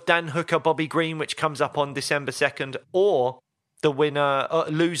of Dan Hooker, Bobby Green, which comes up on December 2nd, or the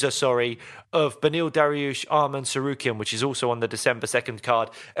loser of Benil Dariush, Arman Sarukian, which is also on the December 2nd card.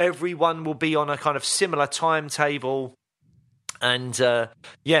 Everyone will be on a kind of similar timetable. And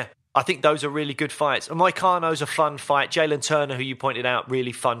I think those are really good fights. And Moicano's a fun fight. Jalen Turner, who you pointed out,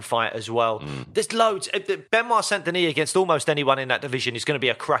 really fun fight as well. There's loads. Benoit Saint-Denis against almost anyone in that division is going to be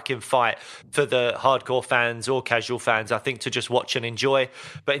a cracking fight for the hardcore fans or casual fans, I think, to just watch and enjoy.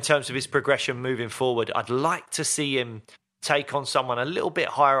 But in terms of his progression moving forward, I'd like to see him take on someone a little bit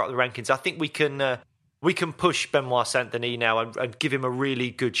higher up the rankings. I think we can push Benoit Saint-Denis now and give him a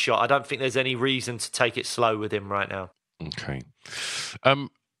really good shot. I don't think there's any reason to take it slow with him right now. Okay.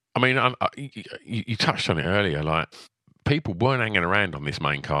 I mean, you touched on it earlier. Like, people weren't hanging around on this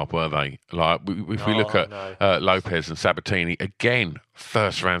main card, were they? Like, if we look at Lopez and Sabatini, again,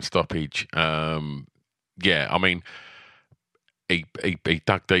 first round stoppage. I mean, he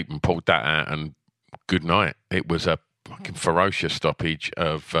dug deep and pulled that out, and good night. It was a fucking ferocious stoppage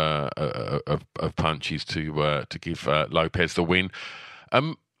of punches to give Lopez the win.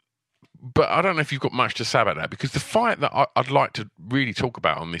 But I don't know if you've got much to say about that, because the fight that I'd like to really talk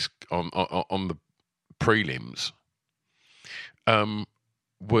about on this on the prelims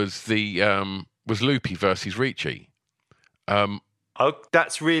was Lupi versus Ricci.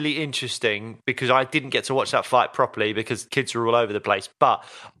 That's really interesting, because I didn't get to watch that fight properly because kids were all over the place. But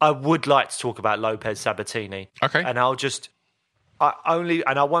I would like to talk about Lopez Sabatini. Okay, and I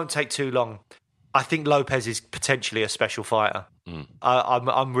won't take too long. I think Lopez is potentially a special fighter.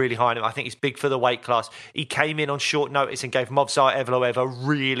 I'm really high on him. I think he's big for the weight class. He came in on short notice and gave Movsar Evloev a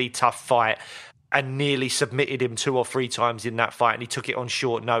really tough fight and nearly submitted him 2 or 3 times in that fight, and he took it on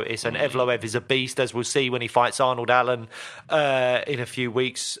short notice. And Evloev is a beast, as we'll see when he fights Arnold Allen in a few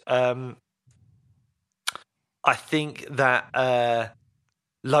weeks. I think that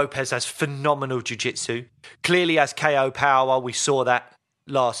Lopez has phenomenal jiu-jitsu. Clearly has KO power. We saw that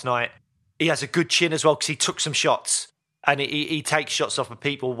last night. He has a good chin as well, because he took some shots, and he takes shots off of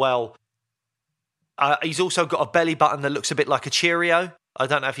people well. He's also got a belly button that looks a bit like a Cheerio. I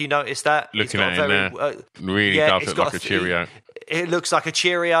don't know if you noticed that. Looking at him there, really does look like a Cheerio. It looks like a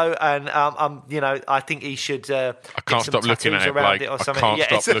Cheerio, and I think he should. I can't stop looking at it, Blake. I can't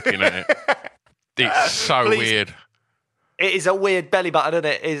stop looking at it. It's so weird. It is a weird belly button, isn't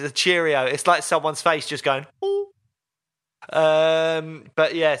it? It's a Cheerio. It's like someone's face just going. Ooh.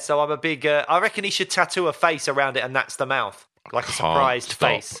 But yeah, so I'm a big. I reckon he should tattoo a face around it, and that's the mouth, like a surprised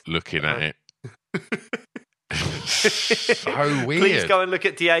face. Looking at it. So weird. Please go and look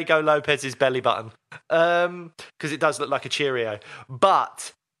at Diego Lopez's belly button, because it does look like a Cheerio.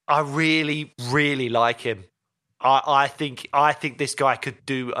 But I really, really like him. I think this guy could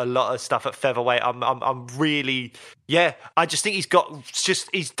do a lot of stuff at featherweight. I'm really, I just think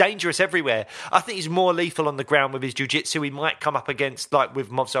he's dangerous everywhere. I think he's more lethal on the ground with his jiu-jitsu. He might come up against, like with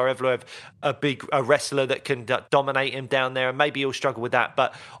Movsar Evloev, a wrestler that can dominate him down there, and maybe he'll struggle with that.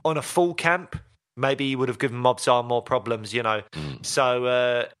 But on a full camp, maybe he would have given Movsar more problems,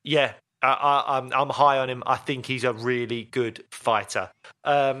 So I'm high on him. I think he's a really good fighter.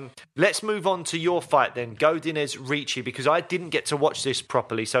 Let's move on to your fight then, Godinez Ricci, because I didn't get to watch this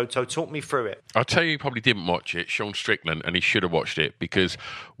properly. So talk me through it. I'll tell you, probably didn't watch it, Sean Strickland, and he should have watched it, because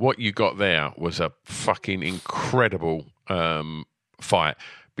what you got there was a fucking incredible fight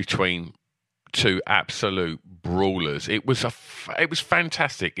between 2 absolute brawlers. It was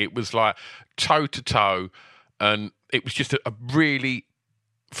fantastic. It was like toe to toe, and it was just a really.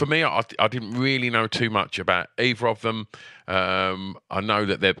 For me, I didn't really know too much about either of them. I know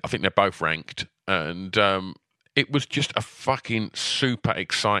that I think they're both ranked, and it was just a fucking super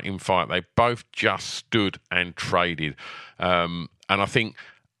exciting fight. They both just stood and traded, and I think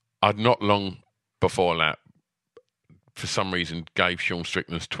I'd not long before that, for some reason, gave Sean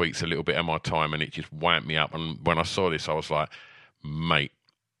Strickland's tweets a little bit of my time, and it just wound me up. And when I saw this, I was like, mate,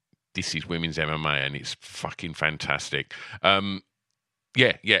 this is women's MMA, and it's fucking fantastic.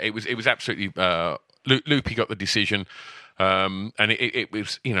 It was absolutely. Lupi got the decision, and it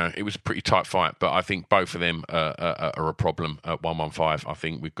was a pretty tight fight. But I think both of them are a problem at 115. I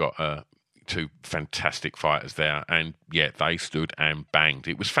think we've got 2 fantastic fighters there, and they stood and banged.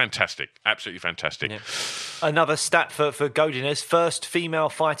 It was fantastic, absolutely fantastic. Yeah. Another stat for Godinez: first female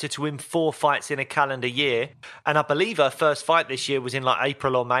fighter to win 4 fights in a calendar year, and I believe her first fight this year was in like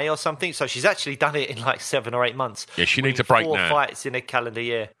April or May or something. So she's actually done it in like 7 or 8 months. Yeah, she needs a break 4 now. 4 fights in a calendar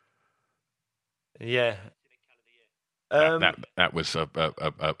year. Yeah. That was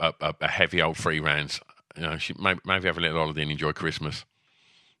a heavy old 3 rounds. She maybe have a little holiday and enjoy Christmas.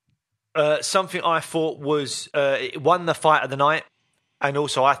 Something I thought was it won the fight of the night, and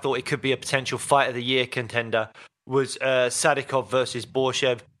also I thought it could be a potential fight of the year contender, was Sadikov versus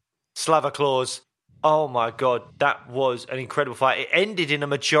Borshev. Slava Claus Oh my God, that was an incredible fight. It ended in a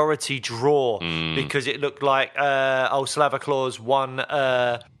majority draw because it looked like Slava Claus won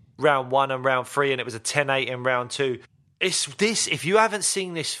round 1 and round 3, and it was a 10-8 in round 2. If you haven't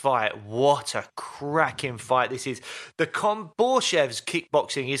seen this fight, what a cracking fight this is. Borshev's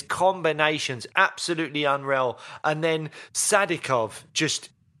kickboxing, his combinations, absolutely unreal. And then Sadikov, just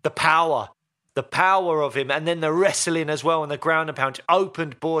the power of him, and then the wrestling as well, and the ground and pound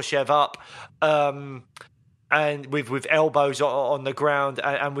opened Borshev up, and with elbows on the ground,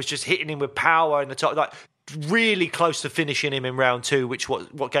 and was just hitting him with power in the top, like really close to finishing him in round 2, which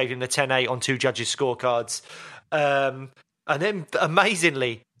what gave him the 10-8 on 2 judges' scorecards. And then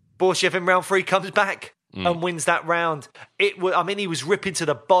amazingly, Borshev in round 3 comes back and wins that round. He was ripping to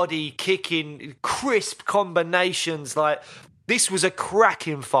the body, kicking, crisp combinations. Like, this was a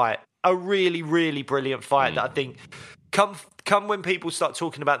cracking fight. A really, really brilliant fight that I think come when people start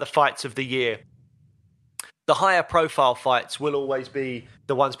talking about the fights of the year, the higher profile fights will always be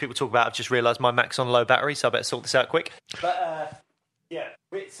the ones people talk about. I've just realised my Mac's on low battery, so I better sort this out quick. But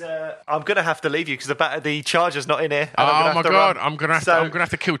I'm going to have to leave you because the charger's not in here. Oh my God, I'm going to have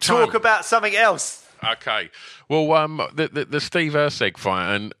to kill time. Talk about something else. Okay. Well, the Steve Erceg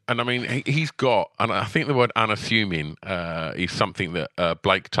fight, and I mean, he's got, and I think the word unassuming is something that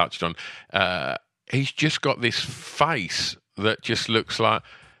Blake touched on. He's just got this face that just looks like,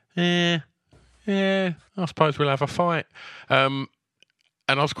 yeah, I suppose we'll have a fight. And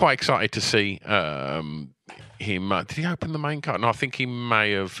I was quite excited to see him. Did he open the main card? No, I think he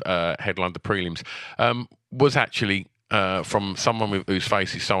may have headlined the prelims. Was actually. From someone whose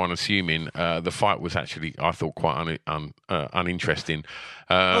face is so unassuming, the fight was actually, I thought, quite uninteresting.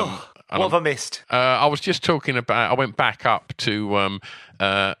 What have I missed? I was just talking about, I went back up to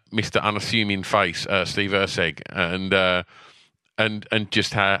Mr. Unassuming Face, Steve Erceg, and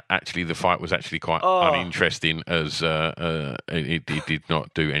just how actually the fight was actually quite uninteresting, as it did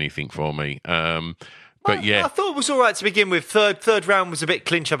not do anything for me. But yeah, I thought it was all right to begin with. Third round was a bit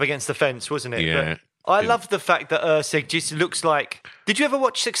clinch up against the fence, wasn't it? Yeah. But I love the fact that Erceg just looks like... Did you ever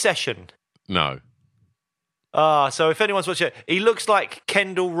watch Succession? No. So if anyone's watching it, he looks like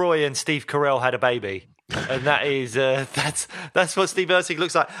Kendall Roy and Steve Carell had a baby. And that is that's what Steve Erceg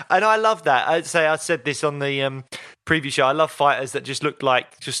looks like. And I love that. I said this on the preview show. I love fighters that just look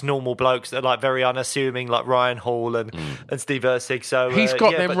like just normal blokes that are like very unassuming, like Ryan Hall and Steve Erceg. So he's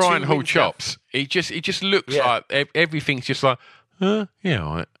got them Ryan Hall chops. He just looks like everything's just like, yeah,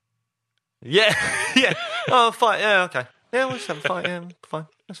 all right. Yeah, yeah. Oh, fine. Yeah, okay. Yeah, we'll just have a fight. Yeah, fine.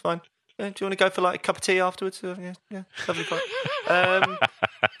 That's fine. Yeah, do you want to go for like a cup of tea afterwards? Yeah, lovely fight.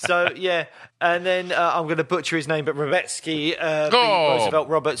 So yeah, and then I'm going to butcher his name, but Rebetsky beat Roosevelt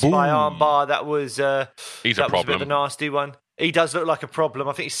Roberts by armbar. That was he's a problem. Was a bit of a nasty one. He does look like a problem.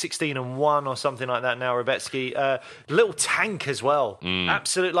 I think he's 16-1 or something like that now, Rebetsky. Little tank as well.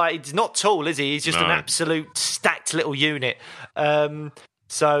 Absolute, like, he's not tall, is he? He's just an absolute stacked little unit.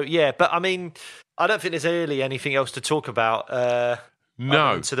 So, yeah, but I mean, I don't think there's really anything else to talk about. To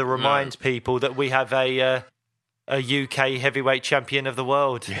remind people that we have a UK heavyweight champion of the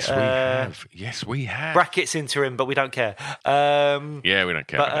world. Yes, we have. Yes, we have. Brackets interim, but we don't care. Yeah, we don't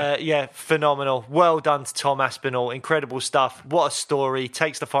care. But yeah, phenomenal. Well done to Tom Aspinall. Incredible stuff. What a story.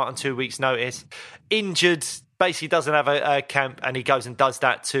 Takes the fight on 2 weeks' notice. Injured. Basically doesn't have a camp, and he goes and does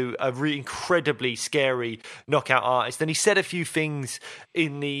that to a really incredibly scary knockout artist. And he said a few things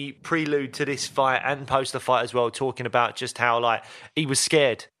in the prelude to this fight and post the fight as well, talking about just how, like, he was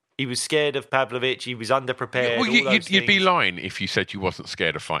scared. He was scared of Pavlovich. He was underprepared. Well, you'd be lying if you said you wasn't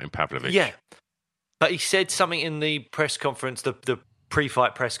scared of fighting Pavlovich. Yeah. But he said something in the press conference, the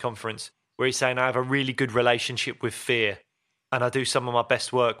pre-fight press conference, where he's saying, I have a really good relationship with fear. And I do some of my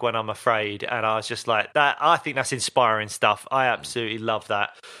best work when I'm afraid. And I was just like, that. I think that's inspiring stuff. I absolutely love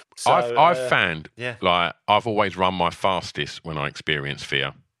that. So, I've found, like, I've always run my fastest when I experience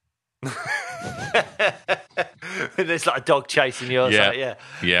fear. There's like a dog chasing you.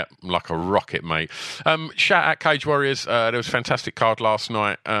 Yeah, like a rocket, mate. Shout out Cage Warriors. There was a fantastic card last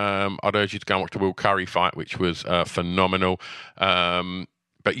night. I'd urge you to go and watch the Will Curry fight, which was phenomenal.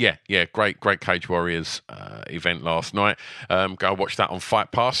 But yeah, great Cage Warriors event last night. Go watch that on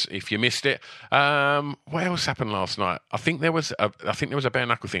Fight Pass if you missed it. What else happened last night? I think there was a bare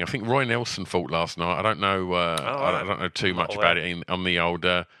knuckle thing. I think Roy Nelson fought last night. I don't know. I don't know too much about it on the old.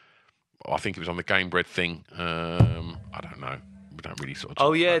 I think it was on the Game Bread thing. I don't know. We don't really sort of.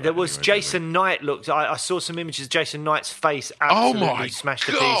 Oh yeah, there was Jason Knight. Looked, I saw some images of Jason Knight's face absolutely smashed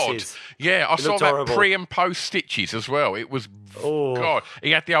to pieces. Yeah, I saw that pre and post stitches as well. It was Oh. God,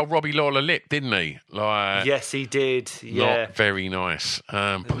 he had the old Robbie Lawler lip, didn't he? Like, yes, he did. Yeah. Not very nice.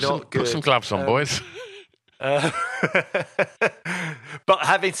 Put some good. gloves on, boys. But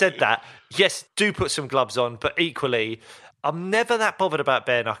having said that, yes, do put some gloves on. But equally, I'm never that bothered about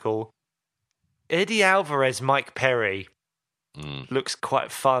bare knuckle. Eddie Alvarez, Mike Perry looks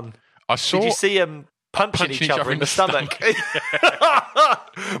quite fun. Did you see him punching each other in the stomach?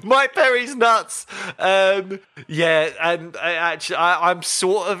 Mike Perry's nuts. Yeah, and actually, I'm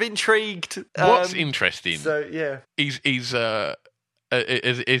sort of intrigued. What's interesting? So yeah, he's he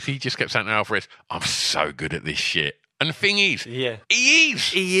just kept saying to Alvarez, "I'm so good at this shit." And the thing is, yeah, he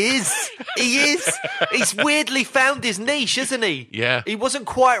is. He's weirdly found his niche, isn't he? Yeah. He wasn't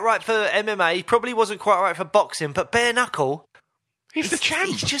quite right for MMA. He probably wasn't quite right for boxing, but bare knuckle. He's the champ.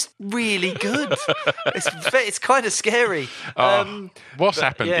 He's just really good. It's kind of scary. What's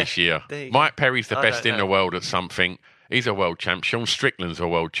happened this year? Mike Perry's the best in know. the world at something. He's a world champ. Sean Strickland's a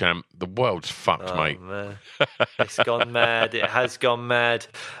world champ. The world's fucked, mate. Man. It's gone mad. It has gone mad.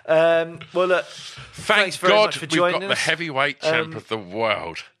 Well, look, thanks very much for joining we've got us. the heavyweight champ of the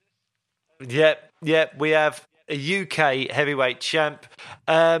world. Yep. We have a UK heavyweight champ.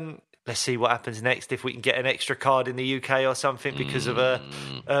 Let's see what happens next. If we can get an extra card in the UK or something because of a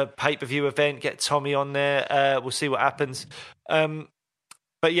pay-per-view event, get Tommy on there. We'll see what happens.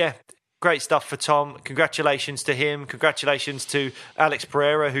 But yeah, great stuff for Tom. Congratulations to him. Congratulations to Alex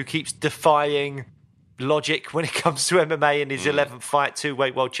Pereira, who keeps defying logic when it comes to MMA in his 11th fight,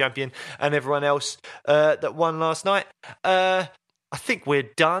 two-weight world champion, and everyone else that won last night. I think we're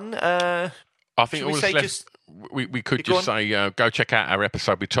done. I think all that's left. We could just say go check out our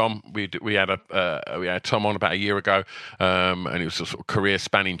episode with Tom. We had Tom on about a year ago, and it was a sort of career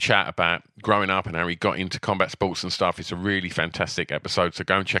spanning chat about growing up and how he got into combat sports and stuff. It's a really fantastic episode, so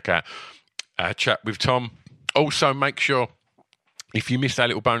go and check out our chat with Tom. Also, make sure, if you missed our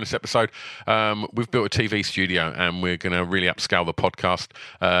little bonus episode, we've built a TV studio and we're going to really upscale the podcast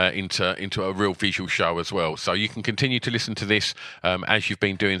into a real visual show as well. So you can continue to listen to this as you've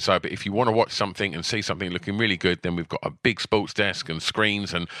been doing so. But if you want to watch something and see something looking really good, then we've got a big sports desk and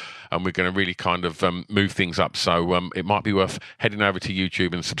screens, and we're going to really kind of move things up. So it might be worth heading over to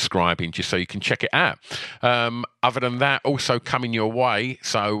YouTube and subscribing just so you can check it out. Other than that, also coming your way.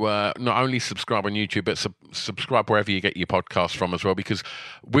 So not only subscribe on YouTube, but subscribe wherever you get your podcast from as well, because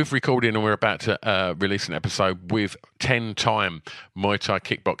we've recorded and we're about to release an episode with 10-time Muay Thai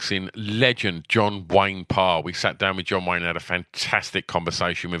kickboxing legend John Wayne Parr. We sat down with John Wayne and had a fantastic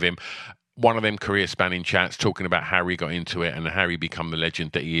conversation with him. One of them career-spanning chats talking about how he got into it and how he become the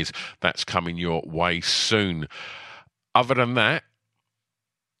legend that he is. That's coming your way soon. Other than that,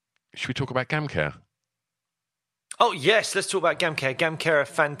 should we talk about GamCare? Oh, yes, let's talk about GamCare. GamCare, a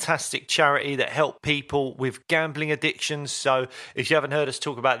fantastic charity that help people with gambling addictions. So if you haven't heard us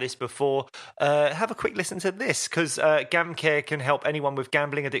talk about this before, have a quick listen to this, because GamCare can help anyone with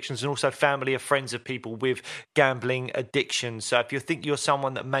gambling addictions and also family or friends of people with gambling addictions. So if you think you're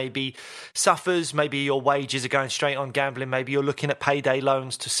someone that maybe suffers, maybe your wages are going straight on gambling, maybe you're looking at payday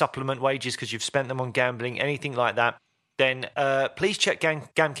loans to supplement wages because you've spent them on gambling, anything like that, then please check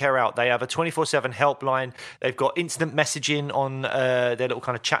GamCare out. They have a 24/7 helpline. They've got instant messaging on their little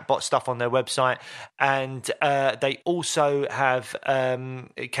kind of chatbot stuff on their website. And they also have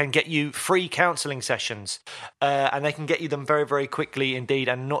can get you free counselling sessions. And they can get you them very, very quickly indeed.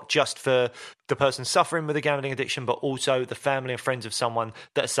 And not just for the person suffering with a gambling addiction, but also the family and friends of someone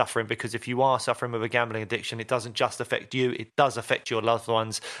that are suffering. Because if you are suffering with a gambling addiction, it doesn't just affect you. It does affect your loved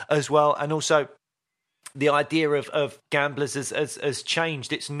ones as well. And also, the idea of gamblers has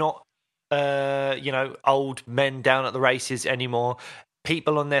changed. It's not, old men down at the races anymore.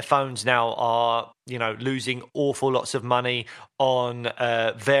 People on their phones now are, losing awful lots of money on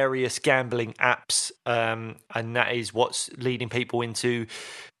various gambling apps. And that is what's leading people into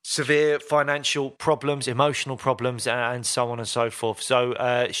severe financial problems, emotional problems, and so on and so forth. So,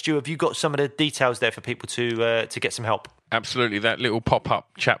 Stu, have you got some of the details there for people to get some help? Absolutely. That little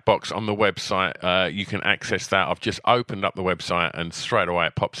pop-up chat box on the website, you can access that. I've just opened up the website and straight away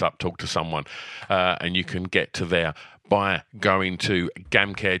it pops up, talk to someone, and you can get to there by going to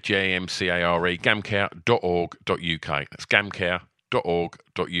GamCare, GamCare, gamcare.org.uk. That's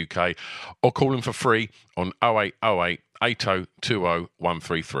gamcare.org.uk, or call them for free on 0808 8020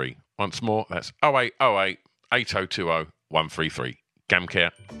 133. Once more, that's 0808 8020 133.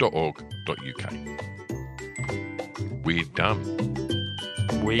 gamcare.org.uk. We're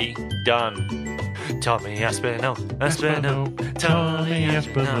done. Tommy Aspinall, Tommy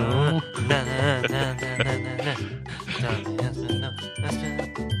Aspinall. Na, na, na, na, na, na. Tommy Aspinall,